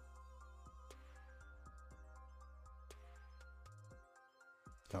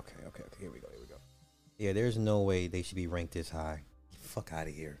 Okay. Here we go. Yeah, there's no way they should be ranked this high. Fuck out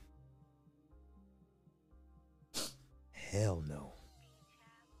of here. Hell no.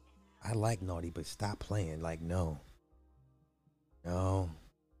 I like Naughty, but stop playing. Like, no.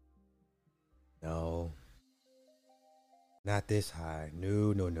 Not this high.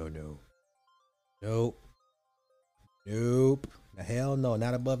 No. Nope. Hell no.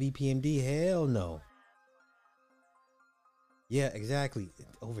 Not above EPMD. Hell no. Yeah, exactly.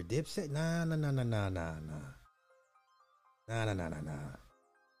 Over Dipset? Nah.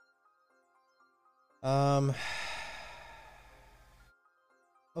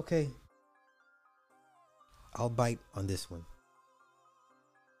 Okay. I'll bite on this one.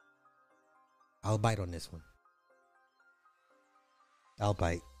 I'll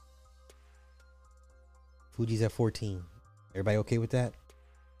bite. Fuji's at 14. Everybody okay with that?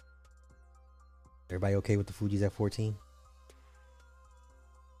 Everybody okay with the Fuji's at 14?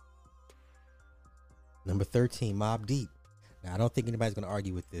 Number 13, Mobb Deep. Now, I don't think anybody's going to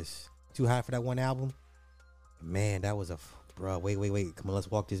argue with this. Too high for that one album? Man, that was bro, wait. Come on,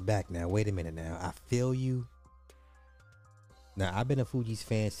 let's walk this back now. Wait a minute now. I feel you. Now, I've been a Fugees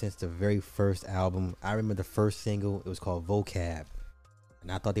fan since the very first album. I remember the first single. It was called Vocab.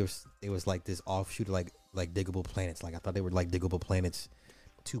 And I thought they was like this offshoot of like Diggable Planets. Like, I thought they were like Diggable Planets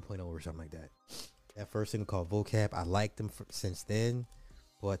 2.0 or something like that. That first single called Vocab, I liked them since then.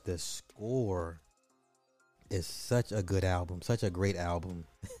 But the score is such a good album. Such a great album.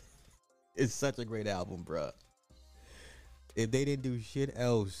 It's such a great album, bruh. If they didn't do shit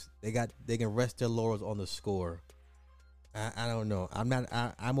else, they can rest their laurels on the score. I don't know.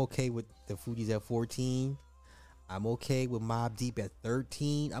 I'm okay with the Fugees at 14. I'm okay with Mobb Deep at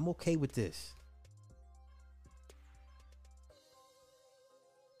 13. I'm okay with this.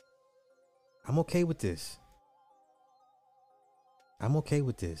 I'm okay with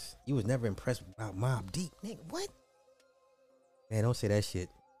this. You was never impressed about Mobb Deep, nigga. What? Man, don't say that shit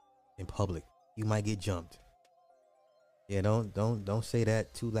in public. You might get jumped. Yeah, don't say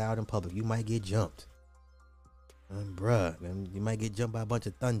that too loud in public. You might get jumped. Bruh, man, you might get jumped by a bunch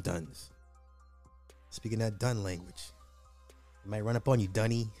of dun-duns. Speaking that dun language. It might run up on you,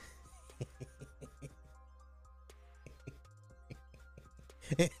 dunny.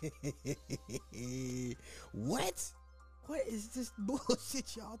 What? What is this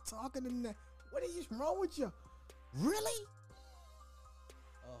bullshit y'all talking in there? What is wrong with you? Really?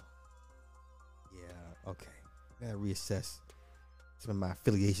 Oh. Yeah, okay. I gotta reassess some of my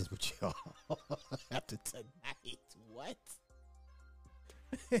affiliations with y'all after tonight. What?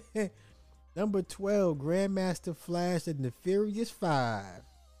 Number 12, Grandmaster Flash and the Furious 5.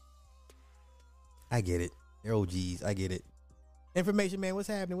 I get it. They're OGs. I get it. Information Man, what's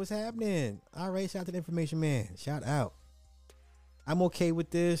happening? All right, shout out to the Information Man. Shout out. I'm okay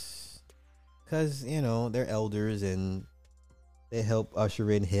with this because, they're elders and they help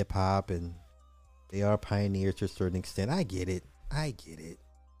usher in hip hop and they are pioneers to a certain extent. I get it.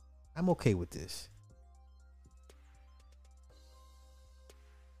 I'm okay with this.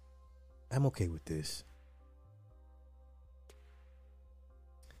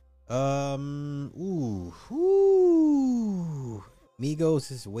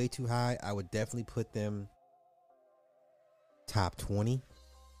 Migos is way too high. I would definitely put them top 20.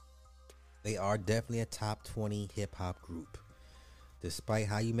 They are definitely a top 20 hip hop group. Despite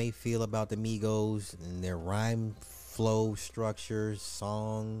how you may feel about the Migos and their rhyme flow structures,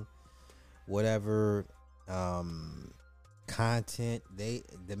 song, whatever, content, the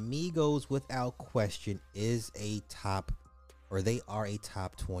Migos without question is a top, or they are a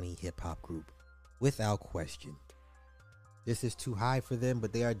top 20 hip hop group without question. This is too high for them,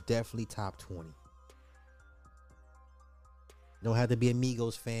 but they are definitely top 20. You don't have to be a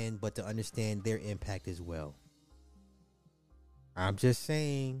Migos fan, but to understand their impact as well. I'm just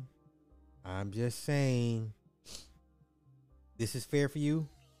saying. This is fair for you?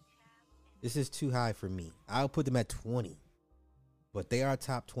 This is too high for me. I'll put them at 20. But they are a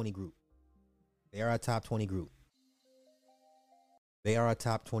top 20 group. They are a top 20 group. They are a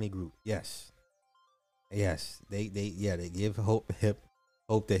top 20 group. Yes. Yes. They give hope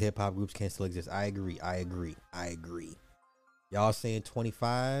that hip hop groups can still exist. I agree. Y'all saying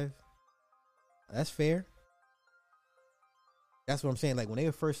 25? That's fair. That's what I'm saying. Like when they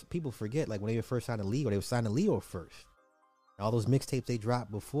were first, people forget, like when they were first signed to Leo, they were signed to Leo first. And all those mixtapes they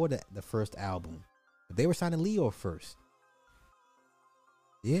dropped before the first album. But they were signed to Leo first.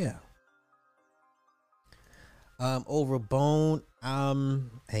 Yeah. Over Bone.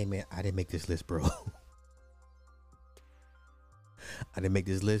 Hey man, I didn't make this list, bro. I didn't make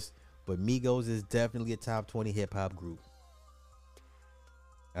this list, but Migos is definitely a top 20 hip hop group.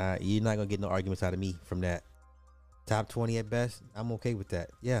 You're not gonna get no arguments out of me from that. Top 20 at best. I'm okay with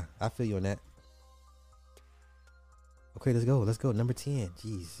that. Yeah, I feel you on that. Okay, let's go. Number 10.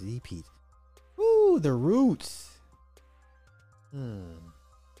 Jeez, Z-Pete. Woo, the Roots.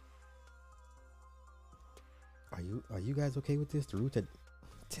 Are you guys okay with this? The Roots at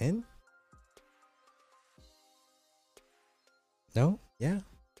 10? No? Yeah.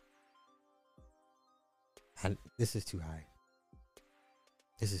 This is too high.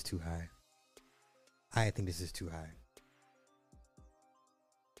 This is too high. I think this is too high.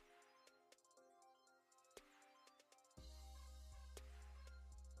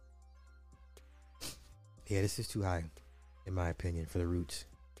 Yeah, this is too high, in my opinion, for the Roots.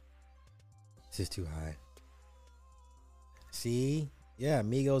 This is too high. See? Yeah,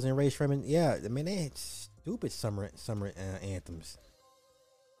 Migos and Ray Sherman. Yeah, I mean, they had stupid summer anthems.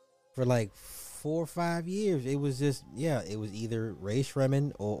 For like 4 or 5 years, it was just, it was either Ray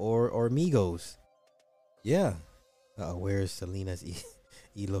Sherman or Migos. Yeah. Where's Selena's y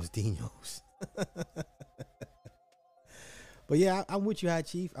Los Dinos? But yeah, I'm with you, High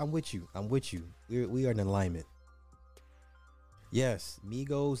Chief. I'm with you. We are in alignment. Yes,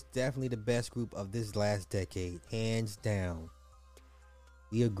 Migos definitely the best group of this last decade, hands down.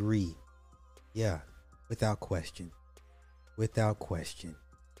 We agree. Yeah, without question. Give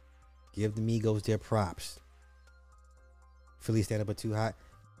the Migos their props. Philly stand up at too high.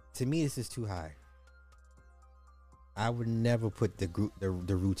 To me, this is too high. I would never put the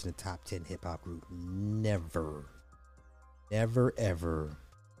Roots in the top 10 hip hop group. Never ever.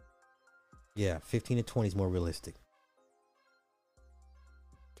 Yeah, 15 to 20 is more realistic.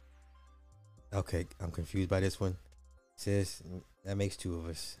 Okay, I'm confused by this one. Sis, that makes 2 of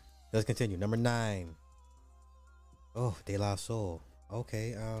us. Let's continue. Number 9. Oh, De La Soul.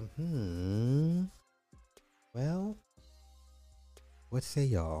 Okay, well, what say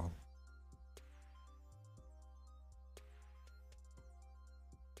y'all?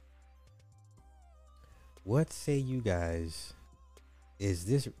 What say you guys? Is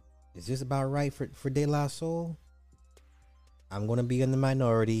this about right for De La Soul? I'm gonna be in the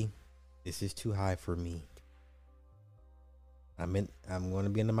minority. This is too high for me. I'm gonna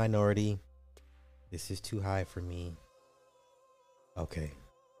be in the minority. This is too high for me. Okay.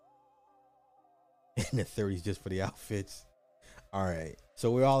 In the 30s just for the outfits. All right.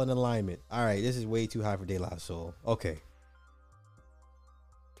 So we're all in alignment. All right. This is way too high for De La Soul. Okay.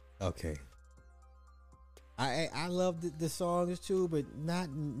 I love the songs too, but not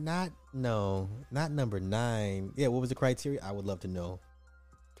number 9. Yeah, what was the criteria? I would love to know.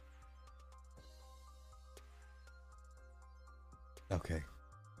 Okay.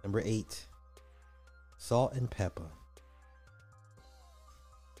 Number 8. Salt and Pepper.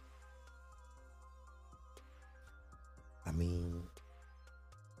 I mean,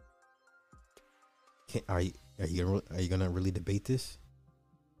 are you gonna really debate this?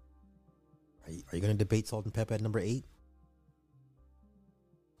 Are you gonna debate Salt and Pepper at number 8?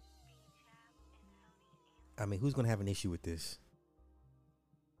 I mean, who's gonna have an issue with this?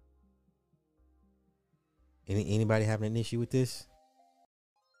 Anybody having an issue with this?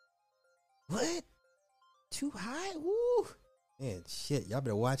 What? Too high? Woo! Man, shit, y'all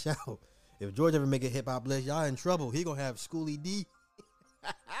better watch out. If George ever make a hip hop list, y'all in trouble. He gonna have Schoolie D.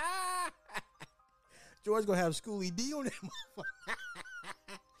 George gonna have Schoolie D on that motherfucker.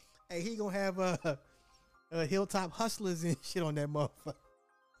 Hey, he gonna have Hilltop Hustlers and shit on that motherfucker.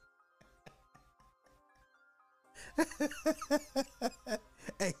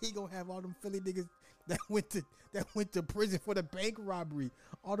 Hey, he gonna have all them Philly niggas that went to prison for the bank robbery.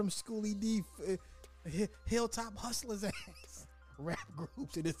 All them Schoolie D Hilltop Hustlers ass rap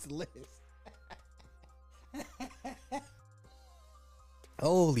groups in this list.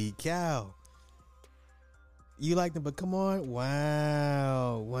 Holy cow. You like them, but come on.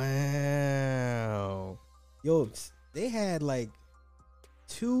 Wow. Yo, they had like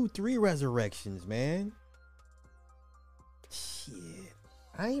 2-3 resurrections, man. Shit.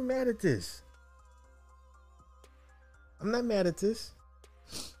 I ain't mad at this. I'm not mad at this.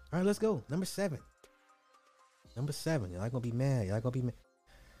 All right, let's go. Number 7. Y'all gonna be mad.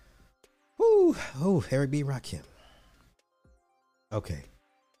 Whoo. Oh, Eric B. Rakim. Okay.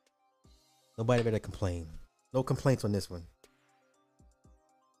 Nobody better complain. No complaints on this one.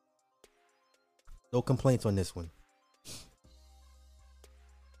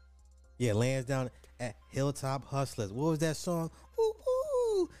 Yeah, lands down at Hilltop Hustlers. What was that song?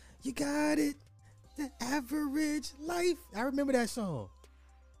 Ooh, you got it. The average life. I remember that song.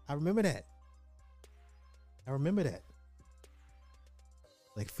 I remember that.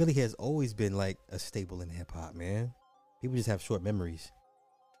 Like, Philly has always been like a staple in hip hop, man. People just have short memories.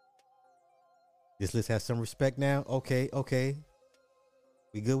 This list has some respect now. Okay.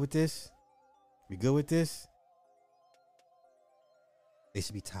 We good with this? They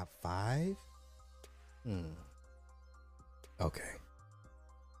should be top 5? Okay.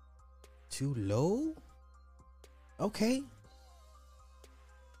 Too low? Okay.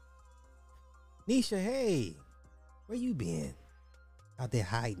 Nisha, hey. Where you been? Out there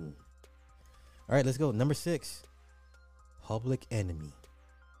hiding. All right, let's go. Number 6. Public Enemy.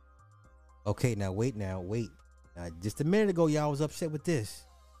 Okay, now wait. Now, just a minute ago, y'all was upset with this.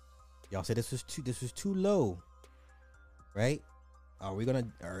 Y'all said this was too low. Right? Are we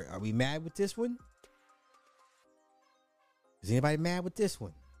mad with this one? Is anybody mad with this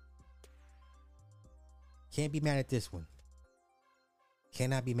one? Can't be mad at this one.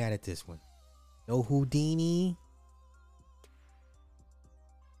 Cannot be mad at this one. No Houdini.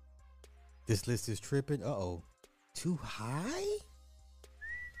 This list is tripping. Uh-oh. Too high?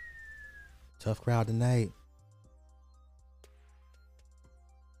 Tough crowd tonight.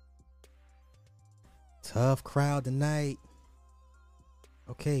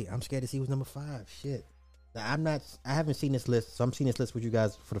 Okay, I'm scared to see who's number 5. Shit. Now, I haven't seen this list, so I'm seeing this list with you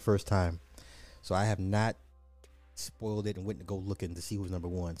guys for the first time. So I have not spoiled it and went to go looking to see who's number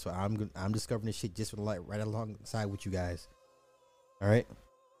 1. So I'm discovering this shit just right alongside with you guys. All right.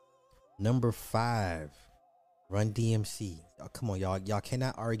 Number 5, Run DMC. Oh, come on, y'all. Y'all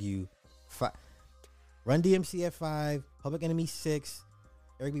cannot argue. Run DMC at 5, Public Enemy 6,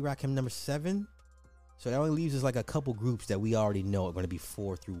 Eric B. Rakim number 7. So that only leaves us like a couple groups that we already know are going to be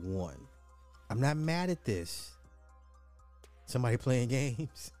 4 through 1. I'm not mad at this. Somebody playing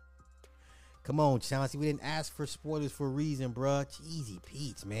games. Come on, Chauncey. We didn't ask for spoilers for a reason, bruh. Easy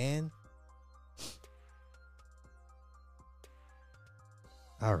Pete's, man.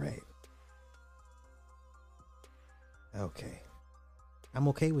 All right. Okay. I'm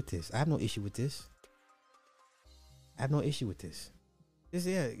okay with this. I have no issue with this. This,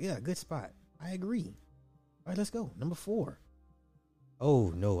 yeah, good spot. I agree. All right, let's go. Number 4. Oh,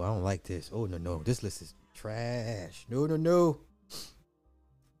 no, I don't like this. Oh, no. This list is trash. No.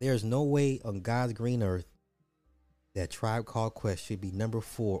 There's no way on God's green earth that Tribe Called Quest should be number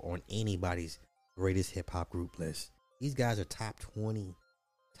 4 on anybody's greatest hip hop group list. These guys are top 20,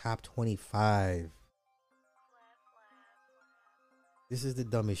 top 25. This is the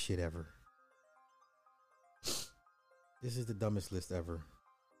dumbest shit ever. This is the dumbest list ever.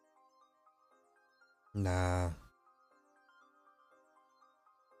 Nah.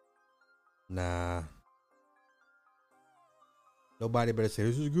 Nobody better say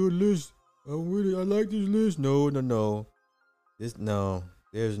this is a good list. I like this list. No.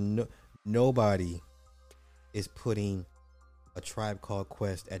 There's nobody is putting a Tribe Called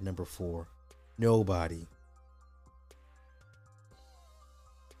Quest at number 4. Nobody.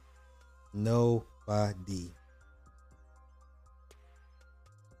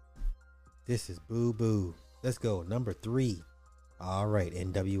 This is boo-boo. Let's go. Number 3. All right,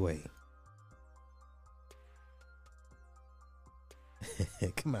 NWA.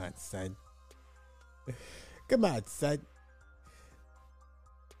 Come on, son.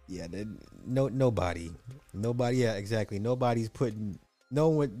 Yeah, nobody. Yeah, exactly. Nobody's putting. No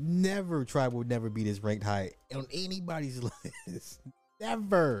one. Never. Tribe would never be this ranked high on anybody's list.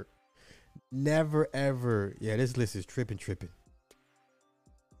 Never. Never ever. Yeah, this list is tripping.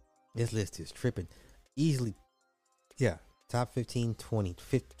 This list is tripping. Easily. Yeah. Top 15, 20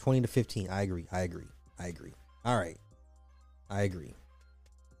 to 15. I agree. All right. I agree.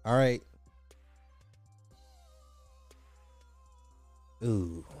 All right.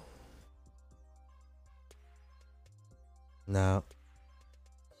 Ooh. No.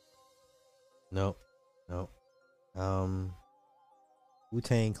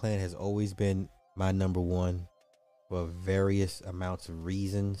 Wu-Tang Clan has always been my number one for various amounts of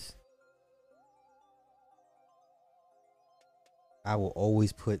reasons. I will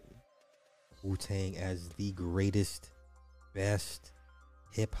always put Wu-Tang as the greatest, best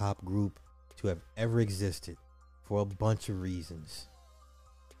hip-hop group to have ever existed for a bunch of reasons.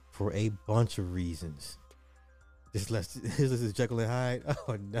 This list is Jekyll and Hyde.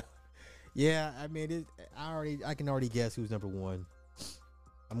 Oh no. Yeah, I mean, I can already guess who's number one.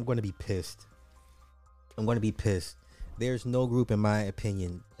 I'm going to be pissed. There's no group, in my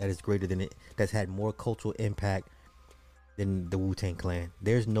opinion, that is greater than it, that's had more cultural impact than the Wu-Tang Clan.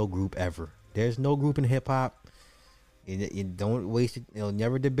 There's no group ever. There's no group in hip hop. Don't waste it.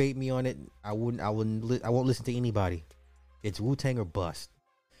 Never debate me on it. I won't listen to anybody. It's Wu-Tang or bust.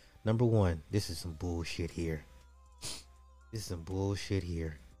 Number one. This is some bullshit here.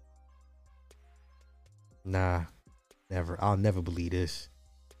 Nah, never. I'll never believe this.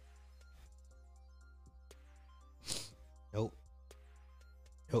 Nope.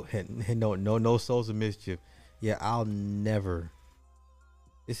 No Souls of Mischief. Yeah, I'll never.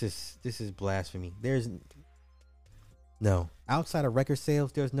 This is blasphemy. There's no outside of record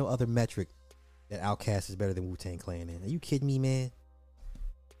sales. There's no other metric that Outkast is better than Wu-Tang Clan in. Are you kidding me, man?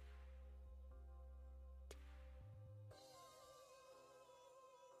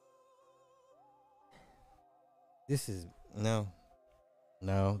 This is no.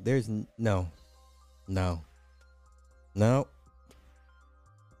 There's no.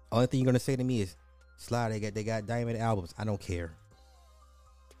 Only thing you're gonna say to me is, Sly, they got diamond albums. I don't care.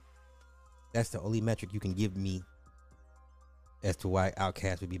 That's the only metric you can give me as to why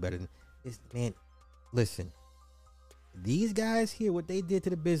Outkast would be better than this. Man, listen. These guys here, what they did to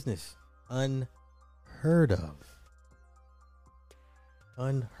the business, unheard of.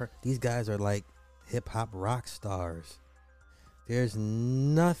 These guys are like hip hop rock stars. There's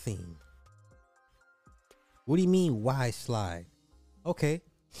nothing. What do you mean, why Sly? Okay.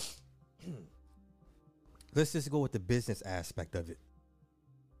 Let's just go with the business aspect of it.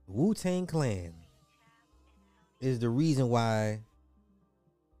 Wu-Tang Clan is the reason why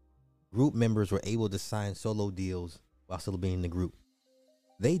group members were able to sign solo deals while still being in the group.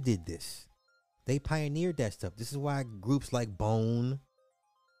 They did this. They pioneered that stuff. This is why groups like Bone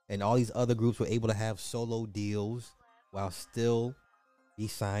and all these other groups were able to have solo deals while still be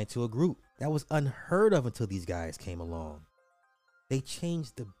signed to a group. That was unheard of until these guys came along. They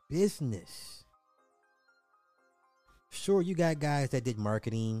changed the business. Sure, you got guys that did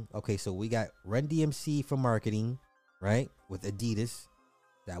marketing. Okay, so we got Run DMC for marketing, right? With Adidas.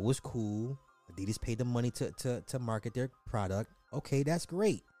 That was cool. Adidas paid the money to market their product. Okay, that's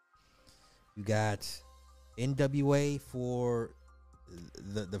great. You got NWA for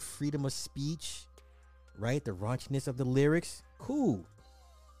the freedom of speech, right? The raunchiness of the lyrics. Cool.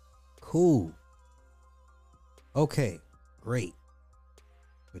 Okay, great.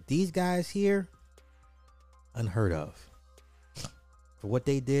 But these guys here, unheard of. For what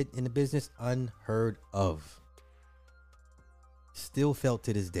they did in the business, unheard of. Still felt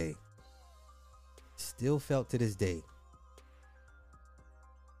to this day.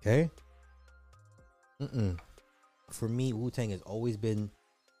 Okay? For me, Wu-Tang has always been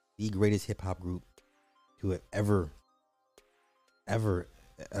the greatest hip-hop group to have ever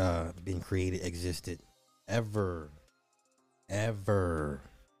been created, existed. Ever.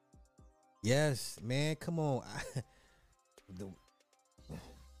 Yes, man, come on.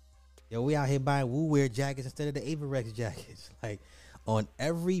 Yo, we out here buying Wu-Wear jackets instead of the Averex jackets. Like, on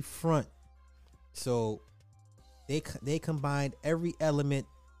every front. So, they combined every element.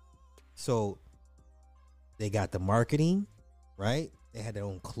 So, they got the marketing, right? They had their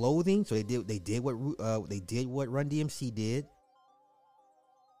own clothing. So, they did what Run DMC did.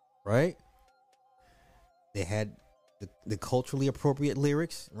 Right? They had the culturally appropriate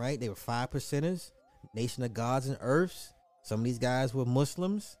lyrics, right? They were 5%ers, Nation of Gods and Earths. Some of these guys were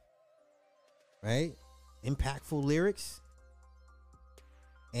Muslims, right? Impactful lyrics.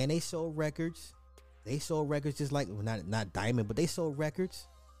 And they sold records. Just like, not Diamond, but they sold records.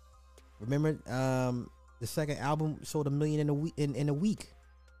 Remember, the second album sold 1 million in a week.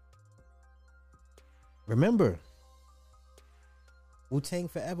 Remember, Wu-Tang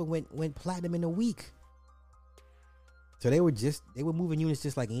Forever went platinum in a week. So they were moving units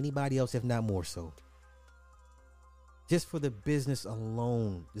just like anybody else, if not more so. Just for the business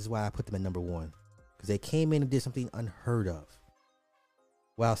alone, this is why I put them at number 1, because they came in and did something unheard of,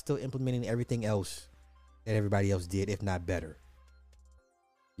 while still implementing everything else that everybody else did, if not better.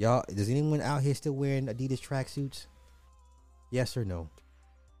 Y'all, does anyone out here still wearing Adidas tracksuits? Yes or no?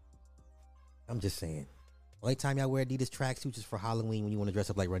 I'm just saying. Only time y'all wear Adidas tracksuits is for Halloween when you want to dress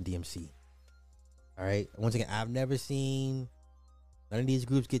up like Run DMC. All right. Once again, I've never seen none of these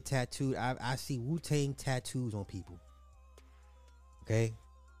groups get tattooed. I see Wu-Tang tattoos on people. Okay.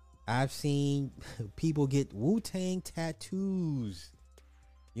 I've seen people get Wu-Tang tattoos.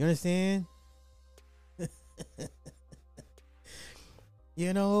 You understand?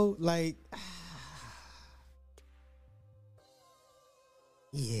 You know, like,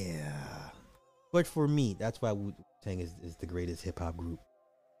 yeah. But for me, that's why Wu-Tang is the greatest hip hop group.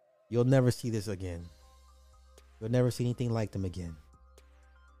 You'll never see this again. You'll never see anything like them again.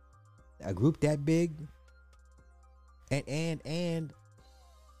 A group that big, and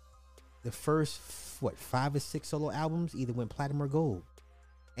the first 5 or 6 solo albums either went platinum or gold.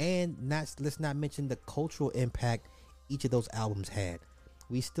 And let's not mention the cultural impact each of those albums had.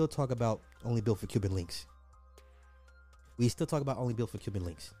 We still talk about Only Built for Cuban Links.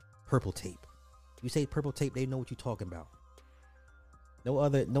 Purple Tape. You say Purple Tape, they know what you're talking about. No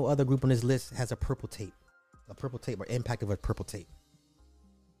other group on this list has a Purple Tape or impact of a Purple Tape.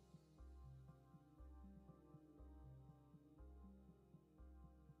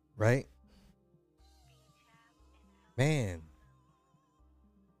 Right? Man.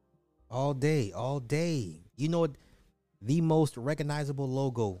 All day. You know what? The most recognizable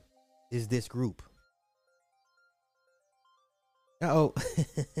logo is this group. Uh-oh.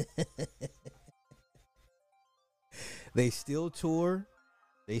 They still tour.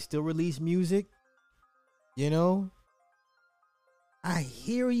 They still release music. You know? I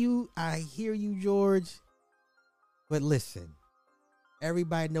hear you, George. But listen.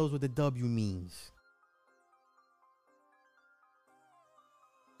 Everybody knows what the W means.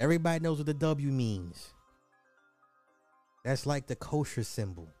 Everybody knows what the W means. That's like the kosher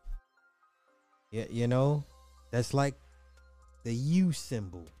symbol. Yeah, you know? That's like the U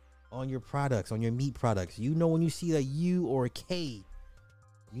symbol on your products, on your meat products. You know, when you see a U or a K,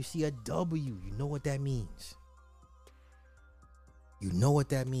 you see a W, you know what that means. You know what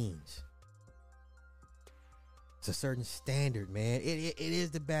that means. It's a certain standard, man. It is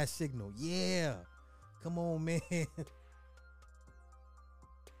the bad signal. Yeah. Come on, man.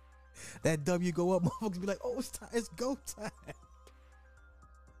 That W go up, motherfuckers be like, oh, it's time. It's go time.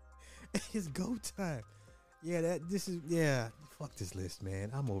 It's go time. Yeah, fuck this list,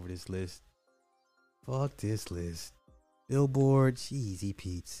 man. I'm over this list. Fuck this list. Billboard, cheesy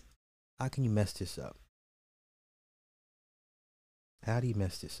Pete's. How can you mess this up? How do you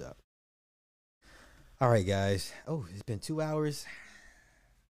mess this up? All right, guys. Oh, it's been 2 hours.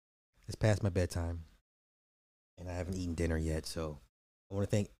 It's past my bedtime. And I haven't eaten dinner yet, so I want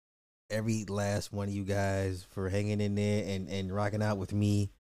to thank every last one of you guys for hanging in there and rocking out with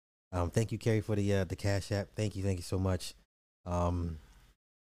me. Thank you, Carrie, for the Cash App. Thank you so much.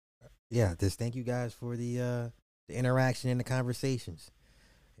 Just thank you guys for the interaction and the conversations.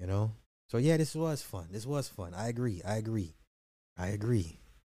 You know, so yeah, this was fun. I agree.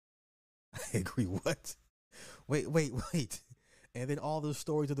 What? Wait. And then all those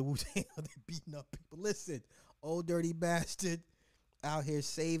stories of the Wu-Tang, they're beating up people. Listen, old dirty bastard out here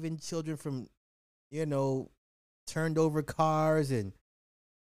saving children from, turned over cars and,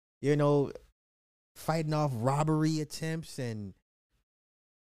 fighting off robbery attempts and,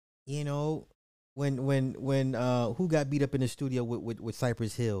 when who got beat up in the studio with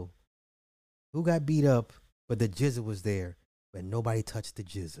Cypress Hill? Who got beat up, but the Jizza was there, but nobody touched the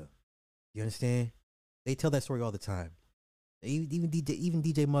Jizza. You understand? They tell that story all the time. Even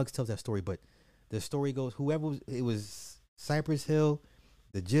DJ Muggs tells that story, but the story goes, it was Cypress Hill,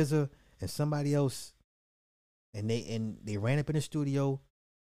 the Jizza, and somebody else, and they ran up in the studio,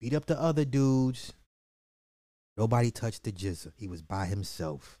 beat up the other dudes. Nobody touched the Jizza. He was by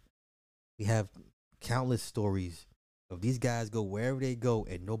himself. We have countless stories of these guys go wherever they go,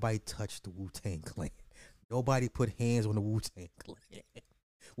 and nobody touched the Wu-Tang Clan. Nobody put hands on the Wu-Tang Clan.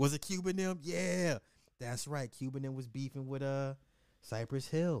 Was it Cuban them? Yeah, that's right. Cuban them was beefing with Cypress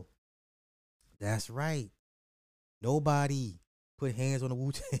Hill. That's right. Nobody put hands on the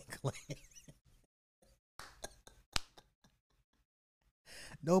Wu-Tang Clan.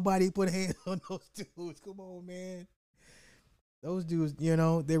 Nobody put hands on those dudes. Come on, man. Those dudes, you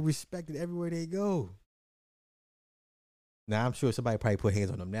know, they're respected everywhere they go. Now, I'm sure somebody probably put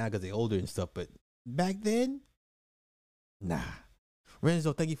hands on them now because they're older and stuff, but back then, nah.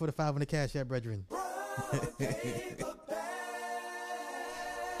 Renzo, thank you for the 5 on the Cash App, brethren.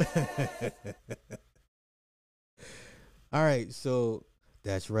 All right, so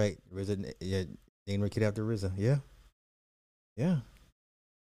that's right. RZA, yeah, name kid after RZA. Yeah. Yeah.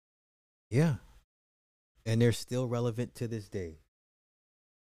 Yeah. And they're still relevant to this day.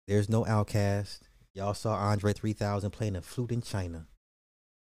 There's no Outcast. Y'all saw Andre 3000 playing a flute in China.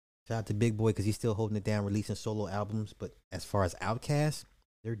 Shout out to Big Boy because he's still holding it down, releasing solo albums. But as far as Outkast,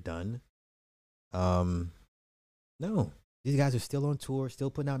 they're done. No, these guys are still on tour,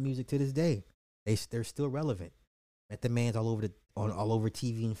 still putting out music to this day. They're still relevant. Met the man's all over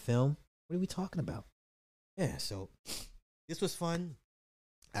TV and film. What are we talking about? Yeah, so this was fun.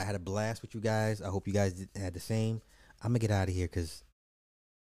 I had a blast with you guys. I hope you guys had the same. I'm gonna get out of here because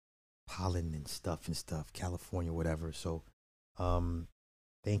pollen and stuff, California, whatever. So,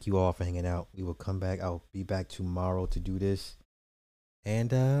 thank you all for hanging out. We will come back. I'll be back tomorrow to do this.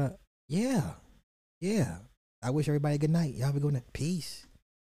 And yeah. I wish everybody a good night. Y'all have a good night. Peace.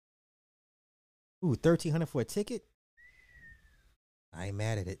 Ooh, $1,300 for a ticket. I ain't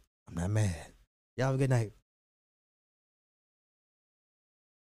mad at it. I'm not mad. Y'all have a good night.